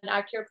that's not an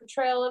accurate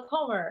portrayal of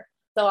Homer.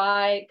 So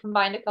I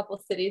combined a couple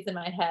cities in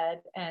my head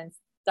and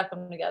stuck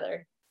them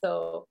together.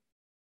 So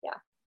yeah,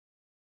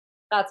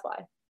 that's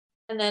why.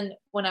 And then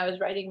when I was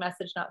writing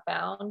Message Not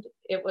Found,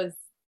 it was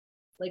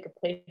like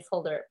a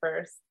placeholder at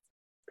first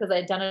because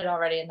I'd done it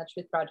already in the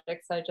Truth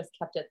Project. So I just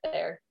kept it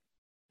there.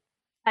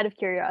 Out of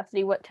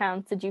curiosity, what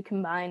towns did you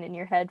combine in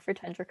your head for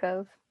Tundra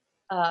Cove?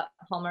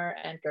 Homer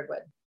and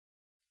Girdwood.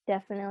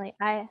 Definitely.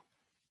 I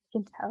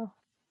can tell.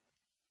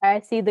 I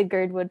see the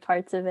Girdwood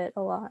parts of it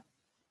a lot.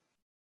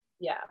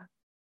 Yeah.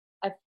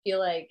 I feel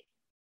like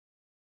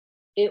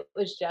it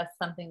was just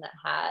something that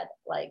had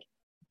like,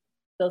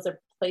 those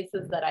are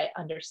places that I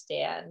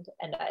understand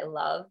and I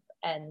love.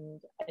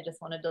 And I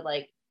just wanted to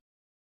like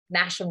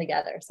mash them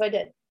together. So I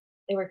did.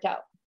 It worked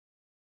out.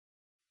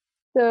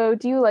 So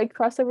do you like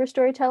crossover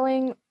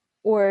storytelling,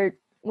 or,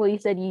 well, you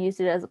said you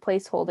used it as a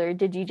placeholder.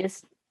 Did you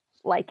just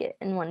like it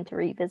and wanted to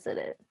revisit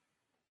it?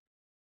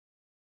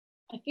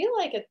 I feel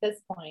like at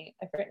this point,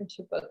 I've written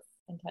 2 books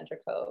in Tundra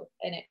Cove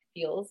and it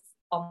feels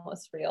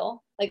almost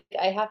real. Like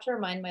I have to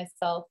remind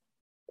myself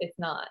it's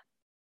not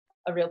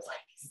a real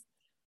place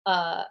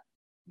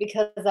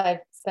because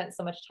I've spent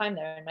so much time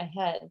there in my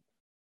head.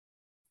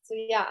 So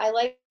yeah, I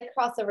like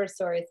crossover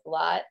stories a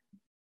lot.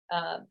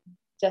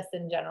 Just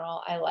in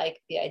general, I like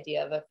the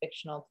idea of a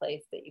fictional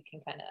place that you can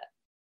kind of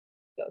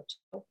go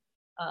to.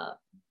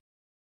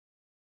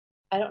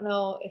 I don't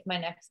know if my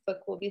next book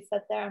will be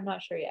set there. I'm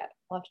not sure yet.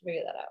 I'll have to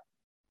figure that out.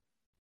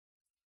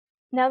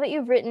 Now that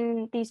you've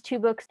written these 2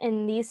 books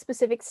in these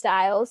specific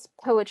styles,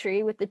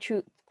 poetry with the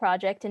Truth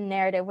Project and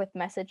narrative with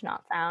Message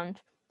Not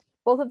Found,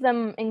 both of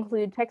them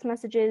include text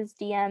messages,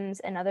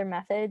 DMs, and other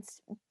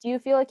methods. Do you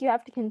feel like you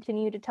have to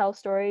continue to tell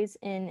stories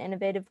in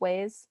innovative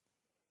ways?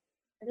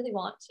 I really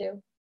want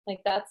to.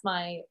 Like that's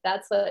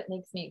what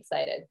makes me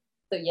excited.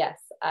 So yes,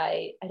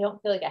 I don't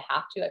feel like I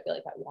have to. I feel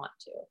like I want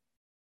to.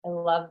 I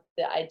love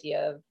the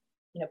idea of,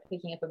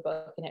 picking up a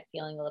book and it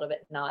feeling a little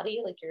bit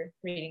naughty, like you're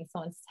reading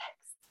someone's text.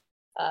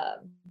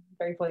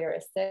 Very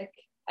voyeuristic.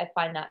 I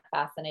find that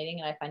fascinating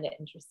and I find it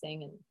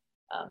interesting.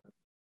 And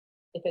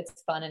if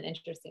it's fun and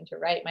interesting to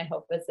write, my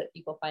hope is that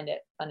people find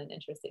it fun and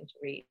interesting to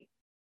read.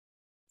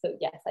 So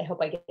yes, I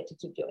hope I get to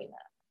keep doing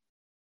that.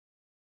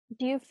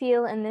 Do you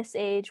feel in this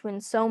age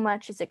when so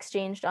much is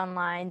exchanged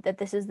online that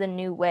this is the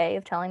new way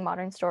of telling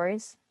modern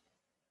stories?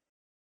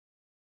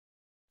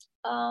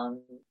 No,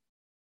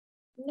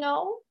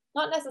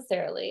 not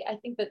necessarily. I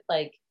think that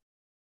like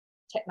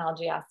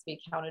technology has to be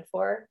accounted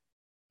for.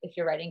 If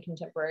you're writing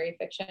contemporary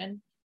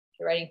fiction, if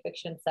you're writing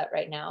fiction set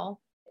right now,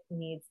 it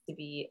needs to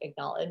be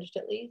acknowledged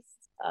at least.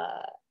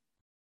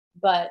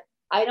 But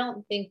I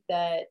don't think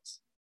that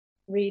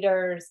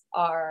readers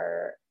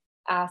are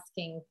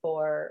asking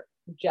for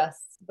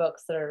just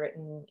books that are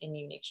written in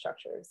unique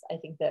structures. I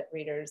think that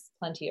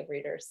plenty of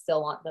readers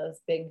still want those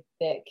big,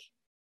 thick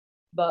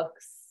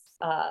books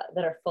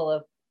that are full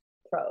of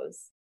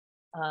prose.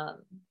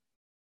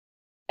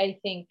 I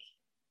think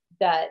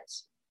that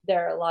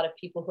there are a lot of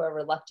people who are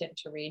reluctant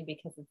to read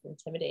because it's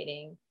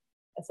intimidating,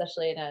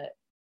 especially in a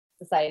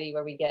society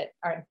where we get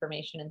our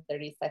information in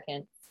 30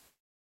 seconds,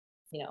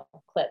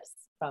 clips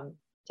from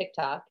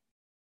TikTok.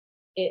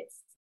 It's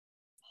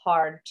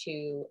hard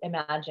to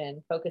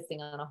imagine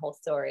focusing on a whole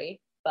story,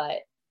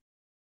 but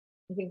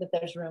I think that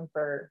there's room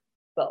for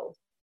both,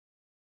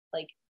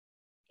 like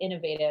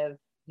innovative,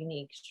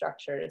 unique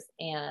structures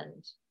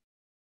and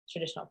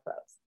traditional prose.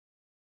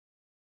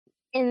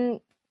 In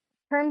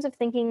terms of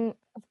thinking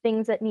of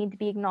things that need to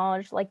be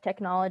acknowledged, like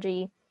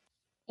technology,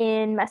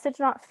 in Message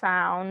Not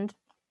Found,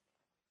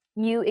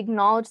 you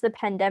acknowledge the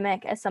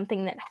pandemic as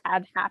something that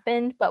had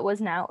happened but was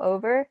now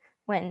over,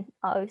 when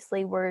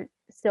obviously we're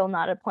still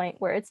not at a point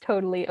where it's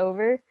totally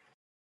over.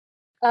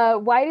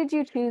 Why did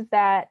you choose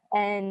that,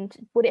 and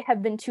would it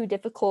have been too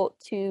difficult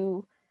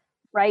to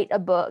write a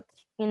book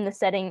in the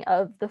setting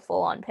of the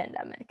full-on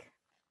pandemic?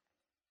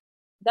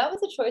 That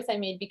was a choice I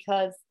made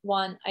because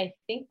one, I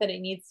think that it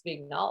needs to be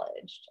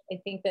acknowledged.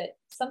 I think that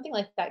something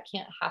like that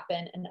can't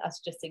happen and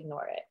us just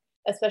ignore it,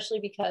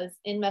 especially because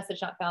in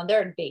Message Not Found, there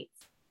are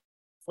dates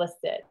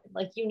listed.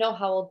 Like,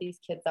 how old these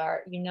kids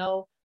are,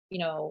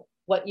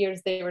 what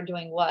years they were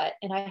doing what.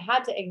 And I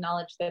had to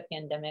acknowledge the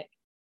pandemic.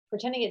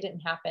 Pretending it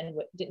didn't happen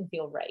didn't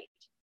feel right,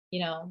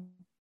 you know.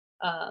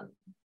 Um,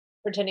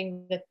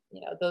 Pretending that,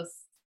 those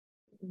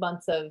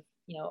months of,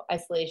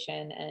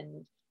 isolation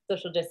and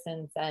social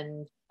distance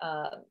and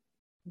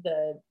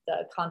the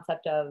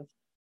concept of,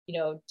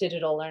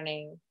 digital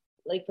learning,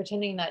 like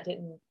pretending that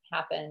didn't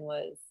happen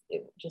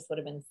it just would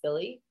have been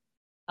silly.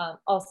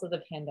 Also,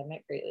 the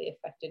pandemic greatly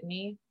affected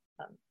me,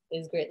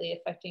 is greatly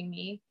affecting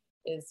me,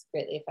 is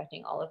greatly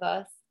affecting all of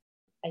us.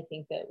 I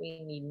think that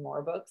we need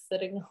more books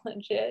that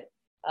acknowledge it.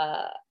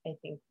 I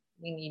think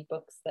we need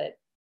books that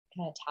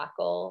kind of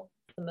tackle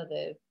some of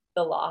the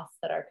loss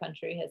that our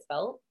country has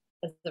felt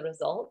as a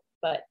result,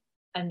 but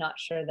I'm not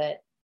sure that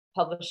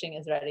publishing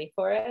is ready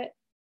for it.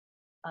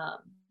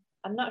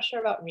 I'm not sure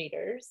about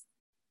readers.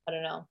 I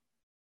don't know.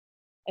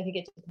 I think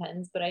it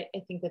depends, but I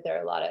think that there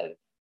are a lot of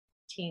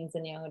teens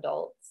and young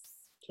adults,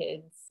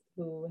 kids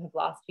who have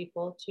lost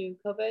people to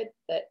COVID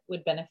that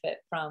would benefit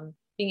from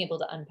being able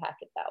to unpack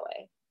it that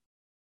way.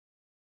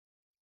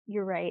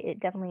 You're right. It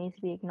definitely needs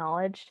to be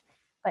acknowledged,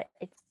 but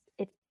it's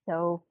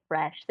so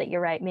fresh that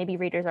you're right. Maybe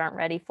readers aren't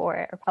ready for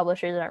it, or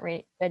publishers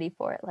aren't ready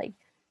for it. Like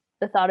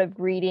the thought of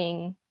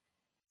reading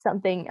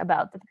something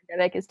about the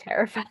pandemic is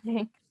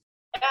terrifying.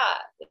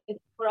 Yeah,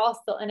 we're all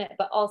still in it,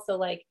 but also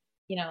like,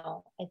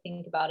 I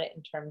think about it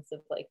in terms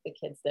of like the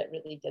kids that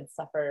really did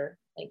suffer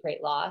like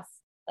great loss,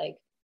 like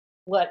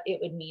what it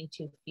would mean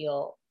to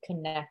feel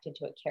connected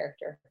to a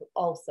character who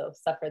also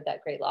suffered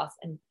that great loss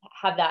and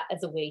have that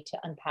as a way to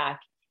unpack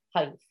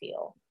how you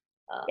feel.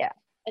 Yeah.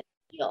 And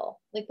feel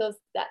like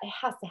that it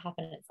has to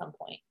happen at some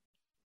point.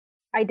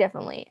 I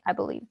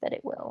believe that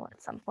it will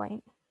at some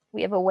point.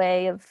 We have a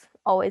way of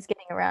always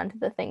getting around to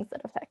the things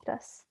that affect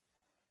us.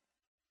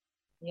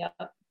 Yeah.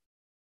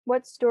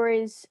 What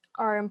stories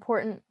are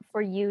important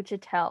for you to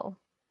tell?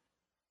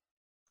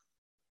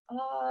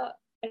 I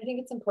think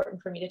it's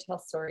important for me to tell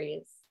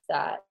stories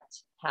that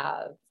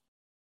have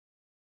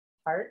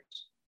heart,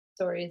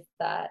 stories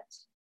that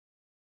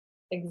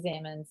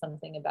examine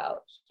something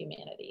about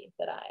humanity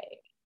that I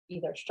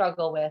either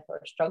struggle with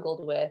or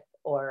struggled with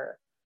or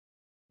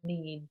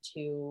need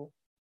to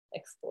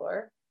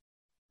explore.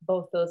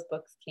 Both those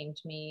books came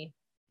to me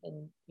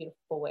in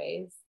beautiful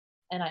ways,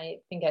 and I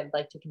think I'd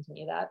like to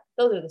continue that.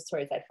 Those are the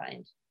stories I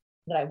find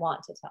that I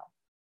want to tell.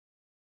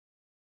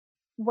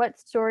 What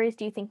stories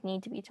do you think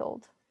need to be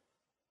told?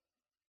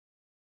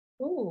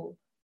 Ooh,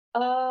 I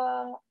don't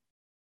know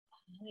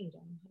how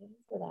to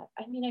answer that.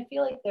 I mean, I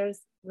feel like there's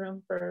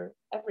room for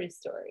every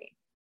story,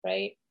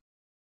 right?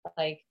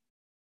 Like,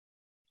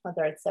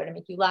 whether it's there to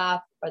make you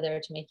laugh, or there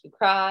to make you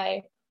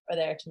cry, or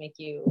there to make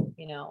you,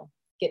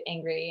 get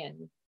angry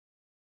and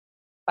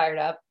fired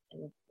up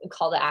and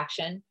call to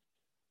action.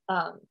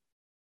 I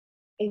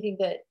think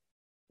that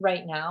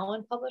right now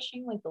in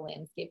publishing, like the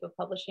landscape of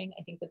publishing,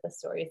 I think that the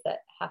stories that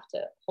have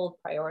to hold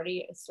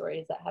priority are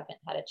stories that haven't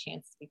had a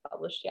chance to be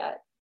published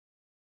yet.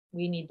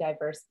 We need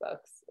diverse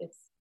books. It's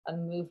a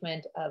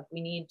movement of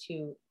we need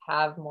to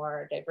have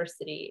more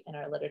diversity in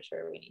our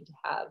literature. We need to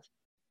have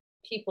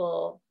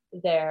people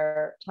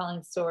there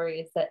telling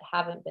stories that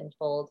haven't been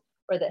told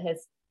or that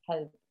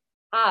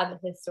have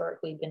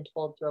historically been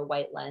told through a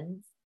white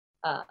lens.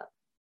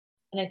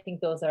 And I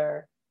think those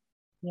are,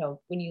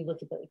 when you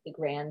look at the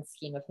grand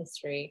scheme of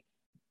history,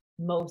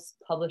 most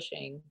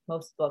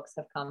books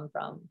have come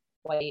from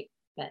white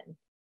men.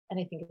 And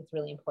I think it's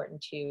really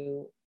important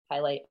to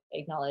highlight,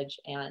 acknowledge,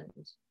 and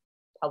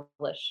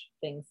publish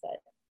things that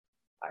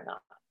are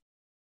not.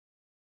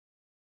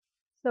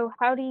 So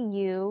how do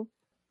you,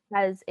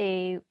 as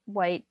a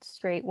white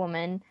straight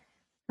woman,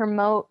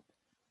 promote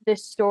the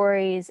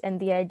stories and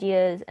the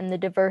ideas and the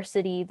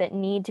diversity that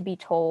need to be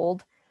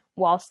told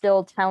while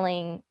still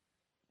telling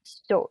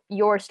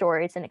your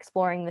stories and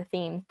exploring the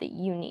themes that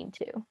you need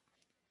to?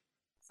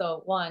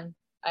 So one,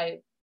 I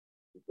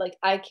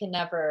can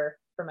never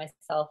for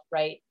myself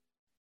write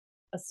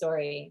a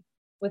story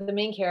with the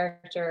main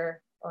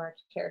character or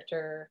a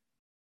character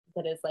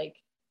that is like,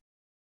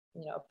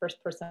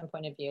 first person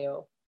point of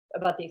view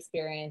about the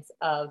experience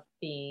of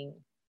being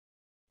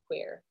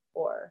queer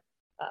or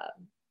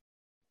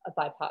a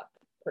BIPOC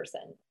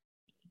person.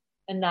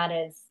 And that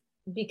is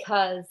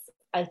because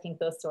I think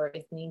those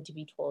stories need to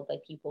be told by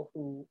people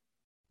who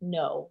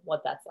know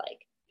what that's like,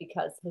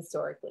 because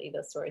historically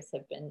those stories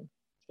have been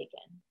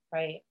taken,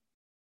 right?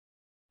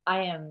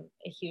 I am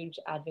a huge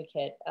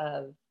advocate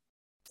of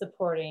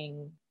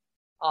supporting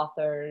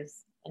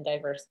authors and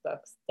diverse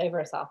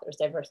authors,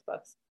 diverse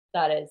books.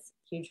 That is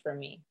huge for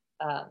me.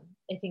 I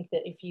think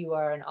that if you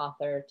are an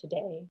author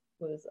today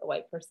who is a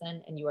white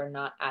person and you are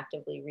not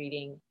actively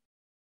reading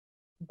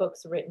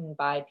books written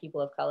by people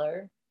of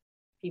color,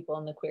 people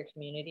in the queer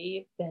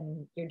community,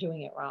 then you're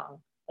doing it wrong.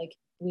 Like,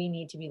 we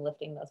need to be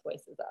lifting those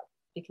voices up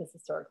because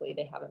historically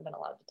they haven't been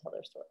allowed to tell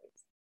their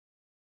stories.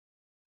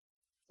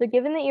 So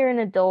given that you're an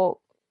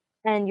adult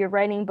and you're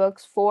writing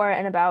books for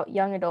and about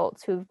young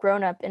adults who've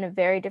grown up in a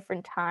very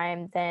different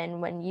time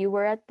than when you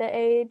were at the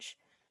age,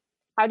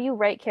 how do you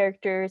write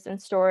characters and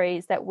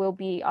stories that will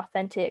be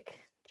authentic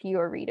to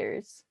your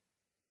readers?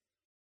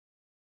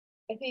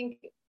 I think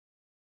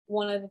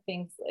one of the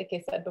things, like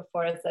I said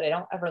before, is that I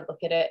don't ever look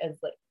at it as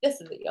like, this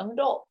is a young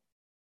adult,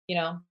 you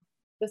know,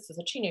 this is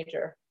a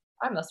teenager.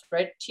 I must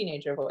write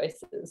teenager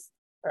voices,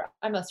 or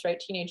I must write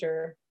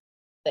teenager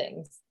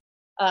things.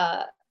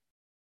 I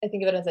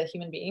think of it as a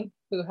human being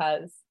who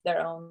has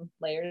their own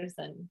layers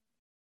and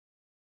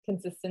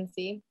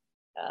consistency.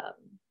 I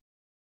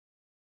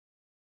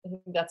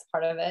think that's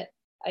part of it.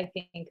 I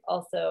think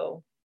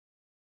also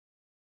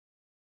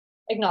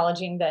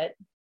acknowledging that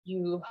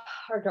you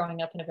are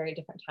growing up in a very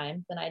different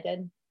time than I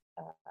did,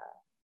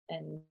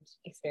 and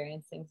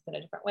experiencing things in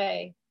a different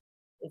way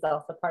is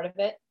also part of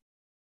it.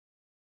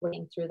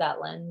 Looking through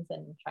that lens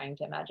and trying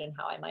to imagine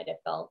how I might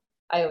have felt.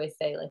 I always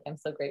say, like, I'm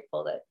so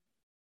grateful that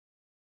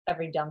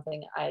every dumb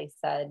thing I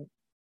said,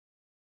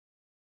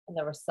 and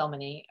there were so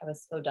many, I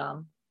was so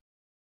dumb,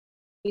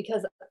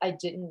 because I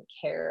didn't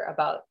care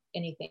about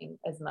anything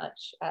as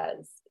much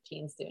as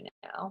teens do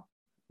now.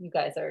 You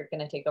guys are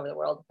going to take over the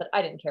world, but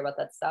I didn't care about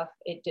that stuff.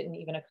 It didn't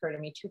even occur to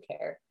me to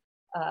care.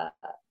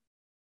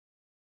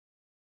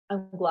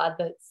 I'm glad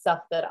that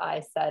stuff that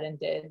I said and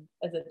did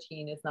as a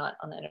teen is not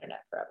on the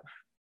internet forever.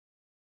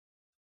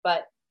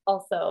 But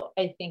also,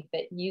 I think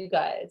that you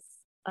guys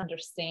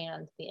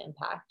understand the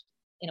impact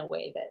in a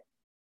way that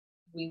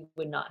we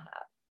would not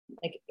have.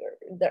 Like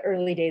the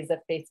early days of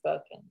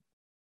Facebook, and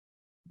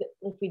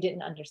like we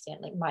didn't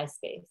understand, like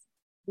MySpace,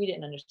 we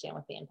didn't understand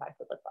what the impact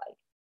would look like.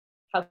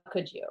 How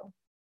could you,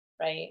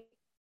 right?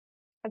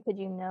 How could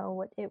you know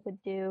what it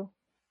would do?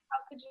 How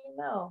could you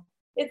know?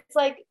 It's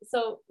like,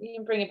 so you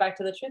can bring it back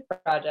to the Truth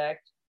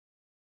Project.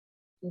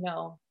 You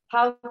know,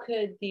 how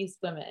could these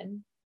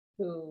women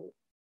who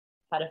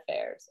had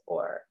affairs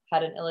or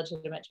had an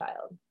illegitimate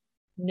child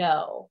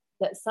know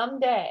that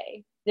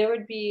someday there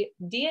would be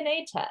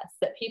DNA tests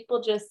that people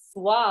just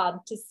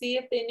swabbed to see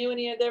if they knew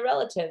any of their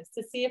relatives,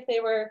 to see if they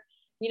were,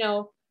 you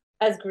know,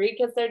 as Greek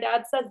as their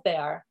dad says they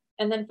are,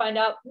 and then find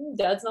out,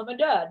 dad's not my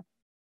dad.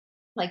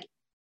 Like,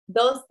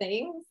 those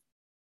things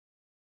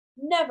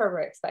never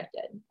were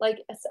expected. Like,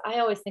 I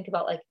always think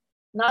about, like,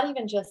 not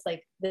even just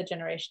like the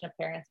generation of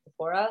parents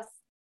before us.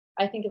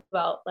 I think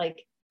about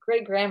like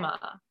great grandma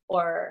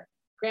or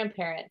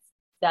grandparents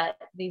that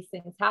these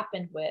things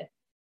happened with.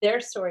 Their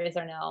stories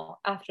are now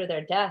after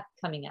their death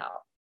coming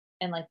out,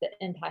 and like the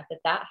impact that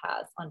that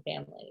has on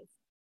families.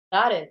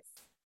 That is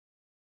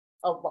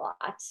a lot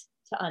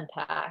to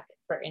unpack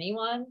for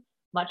anyone,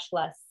 much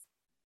less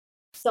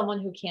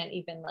someone who can't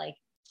even like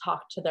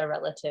talk to their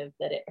relative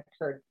that it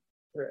occurred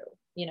through,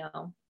 you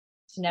know,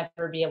 to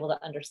never be able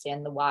to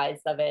understand the whys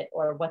of it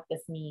or what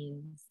this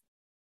means,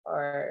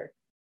 or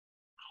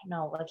I don't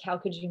know, like, how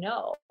could you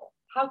know?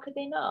 How could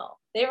they know?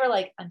 They were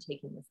like, I'm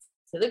taking this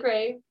to the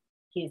grave.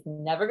 He's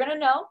never going to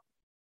know,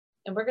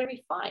 and we're going to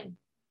be fine.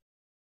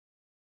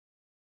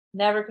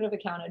 Never could have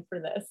accounted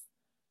for this.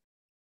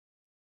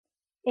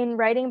 In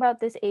writing about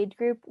this age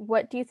group,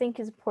 what do you think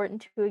is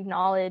important to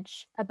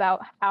acknowledge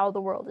about how the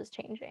world is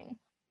changing?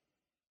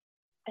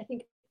 I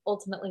think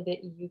ultimately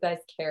that you guys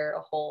care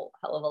a whole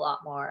hell of a lot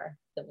more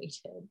than we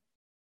did.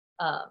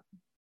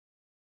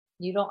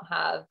 You don't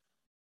have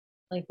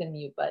like the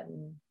mute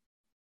button.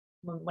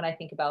 When I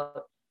think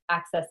about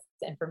access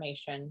to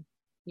information,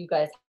 you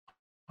guys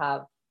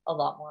have a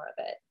lot more of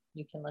it.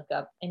 You can look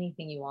up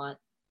anything you want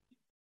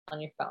on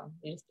your phone.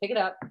 You just pick it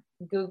up,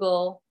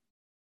 Google,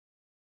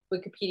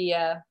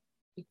 Wikipedia,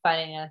 you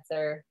find an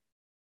answer.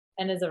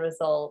 And as a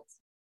result,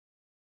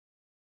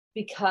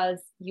 because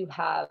you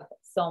have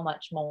so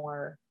much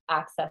more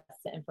access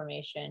to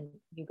information,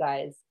 you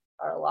guys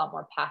are a lot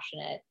more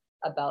passionate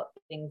about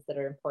things that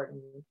are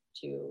important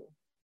to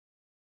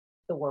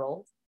the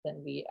world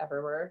than we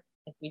ever were.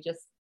 Like, we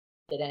just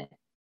didn't.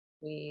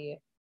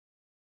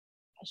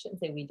 I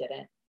shouldn't say we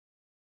didn't.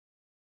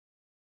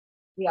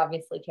 We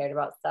obviously cared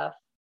about stuff.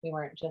 We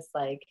weren't just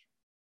like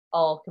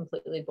all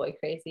completely boy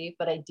crazy,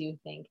 but I do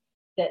think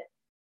that,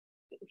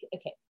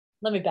 okay,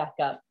 let me back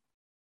up.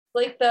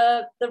 Like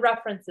the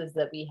references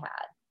that we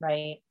had,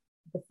 right?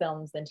 The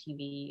films and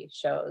TV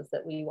shows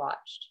that we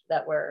watched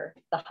that were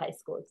the high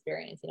school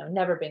experience, you know,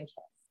 Never Been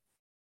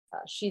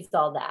Kissed, She's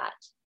All That.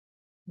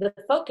 The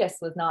focus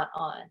was not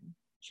on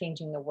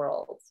changing the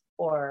world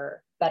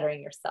or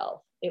bettering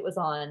yourself. It was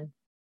on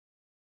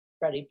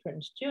Freddie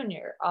Prinze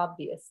Jr.,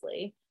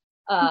 obviously.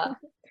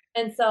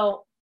 And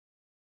so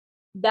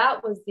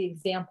that was the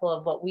example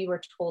of what we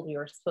were told we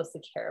were supposed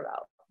to care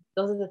about.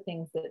 Those are the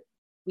things that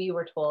we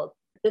were told,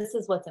 this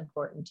is what's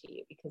important to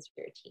you because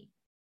you're a teen.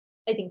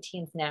 I think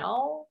teens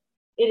now,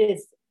 it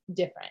is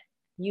different.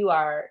 You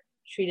are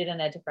treated in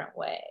a different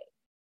way,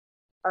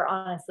 are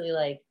honestly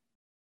like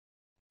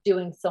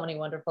doing so many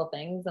wonderful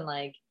things and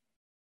like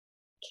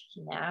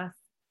kicking ass.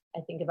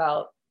 I think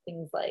about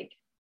things like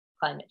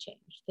climate change,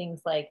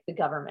 things like the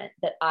government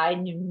that I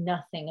knew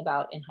nothing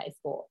about in high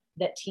school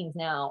that teens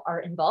now are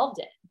involved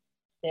in.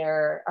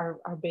 There are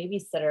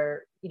babysitter,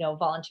 you know,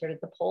 volunteered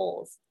at the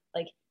polls.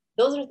 Like,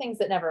 those are things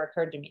that never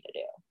occurred to me to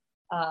do.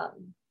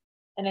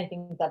 And I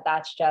think that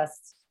that's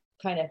just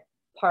kind of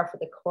par for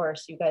the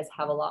course. You guys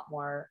have a lot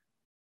more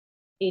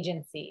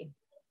agency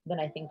than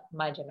I think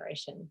my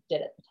generation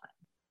did at the time.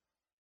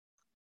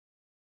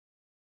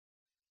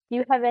 Do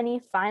you have any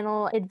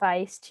final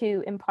advice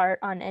to impart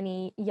on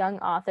any young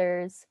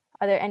authors?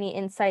 Are there any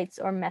insights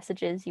or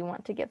messages you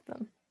want to give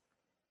them?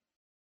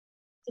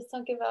 Just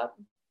don't give up.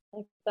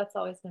 Like, that's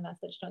always my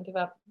message. Don't give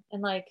up,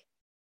 and like,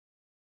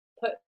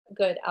 put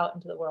good out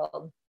into the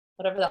world,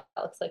 whatever that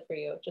looks like for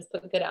you. Just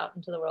put good out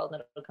into the world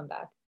and it'll come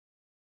back.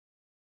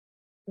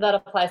 That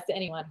applies to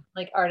anyone,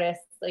 like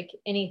artists, like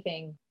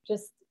anything.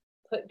 Just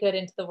put good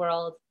into the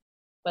world,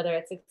 whether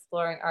it's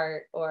exploring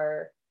art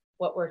or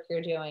what work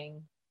you're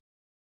doing.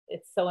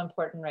 It's so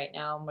important right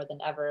now more than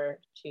ever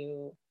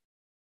to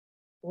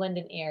lend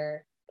an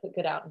ear, put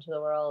good out into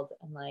the world,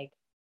 and like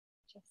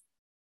just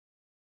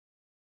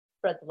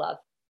spread the love.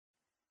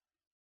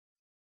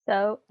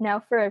 So now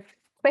for a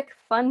quick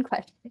fun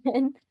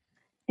question.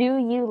 Do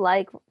you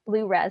like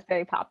blue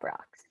raspberry pop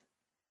rocks?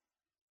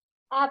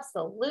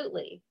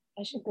 Absolutely.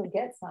 I should go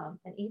get some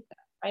and eat them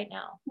right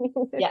now.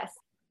 Yes.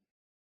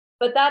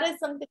 But that is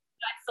something that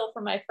I stole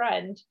from my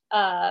friend.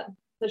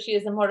 So she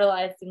is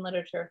immortalized in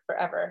literature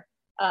forever.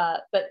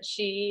 But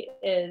she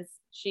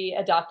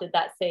adopted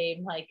that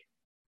same like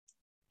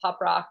pop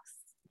rocks.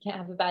 You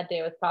can't have a bad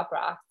day with pop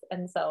rocks.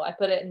 And so I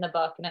put it in the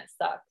book and it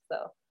stuck.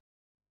 So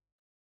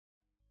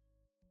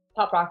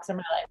pop rocks are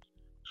my life.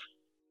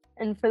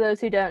 And for those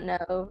who don't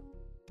know,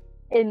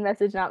 in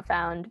Message Not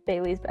Found,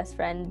 Bailey's best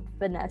friend,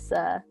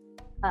 Vanessa,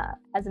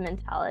 has a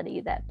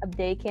mentality that a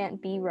day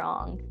can't be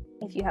wrong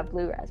if you have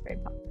blue raspberry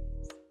pop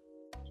rocks.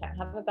 Can't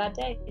have a bad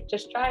day.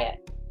 Just try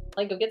it.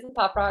 Like, go get some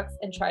pop rocks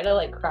and try to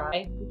like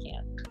cry.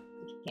 You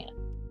can't.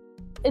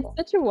 It's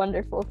such a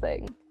wonderful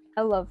thing.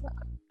 I love that.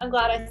 I'm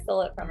glad I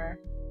stole it from her.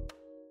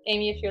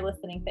 Amy, if you're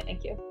listening,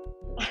 thank you.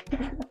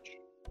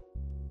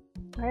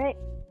 All right.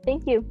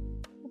 Thank you.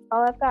 That's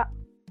all I've got.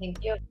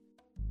 Thank you.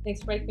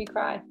 Thanks for making me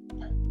cry.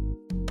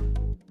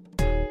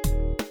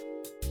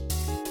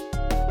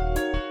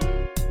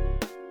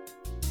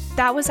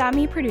 That was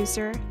ATME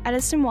producer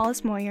Edison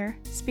Wallace Moyer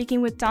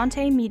speaking with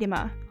Dante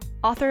Miedema,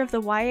 author of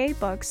the YA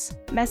books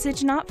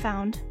Message Not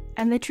Found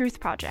and The Truth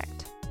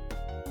Project.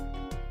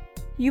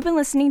 You've been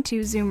listening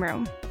to Zoom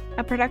Room,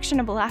 a production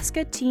of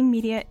Alaska Teen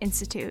Media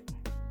Institute.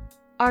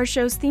 Our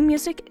show's theme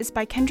music is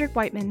by Kendrick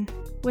Whiteman,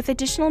 with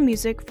additional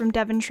music from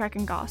Devin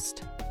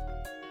Schreckengost.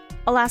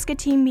 Alaska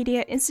Teen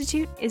Media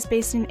Institute is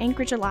based in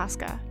Anchorage,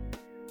 Alaska.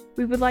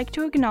 We would like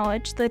to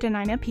acknowledge the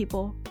Dena'ina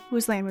people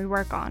whose land we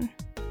work on.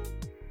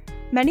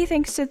 Many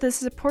thanks to the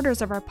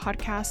supporters of our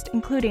podcast,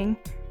 including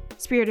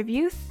Spirit of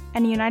Youth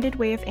and United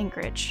Way of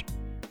Anchorage.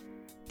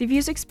 The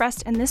views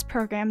expressed in this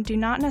program do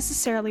not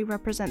necessarily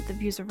represent the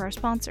views of our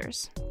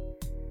sponsors.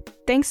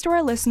 Thanks to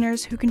our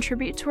listeners who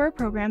contribute to our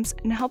programs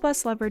and help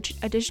us leverage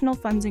additional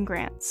funds and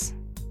grants.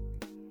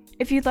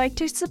 If you'd like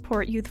to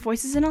support Youth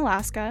Voices in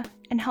Alaska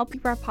and help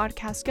keep our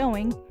podcast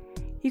going,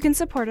 you can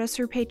support us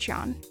through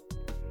Patreon.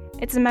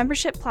 It's a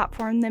membership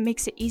platform that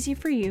makes it easy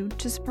for you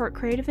to support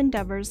creative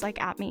endeavors like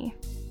ATME.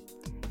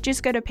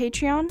 Just go to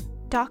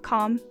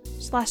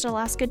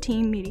patreon.com/Alaska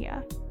Teen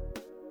Media.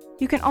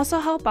 You can also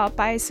help out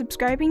by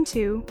subscribing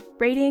to,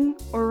 rating,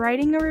 or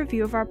writing a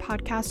review of our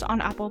podcast on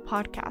Apple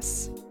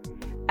Podcasts.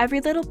 Every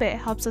little bit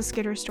helps us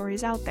get our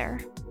stories out there.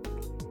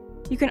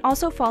 You can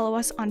also follow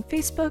us on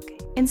Facebook,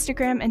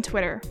 Instagram, and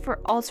Twitter for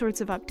all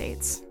sorts of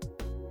updates.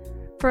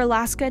 For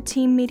Alaska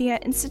Teen Media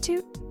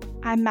Institute,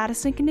 I'm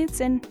Madison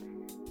Knutson.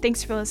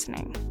 Thanks for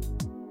listening.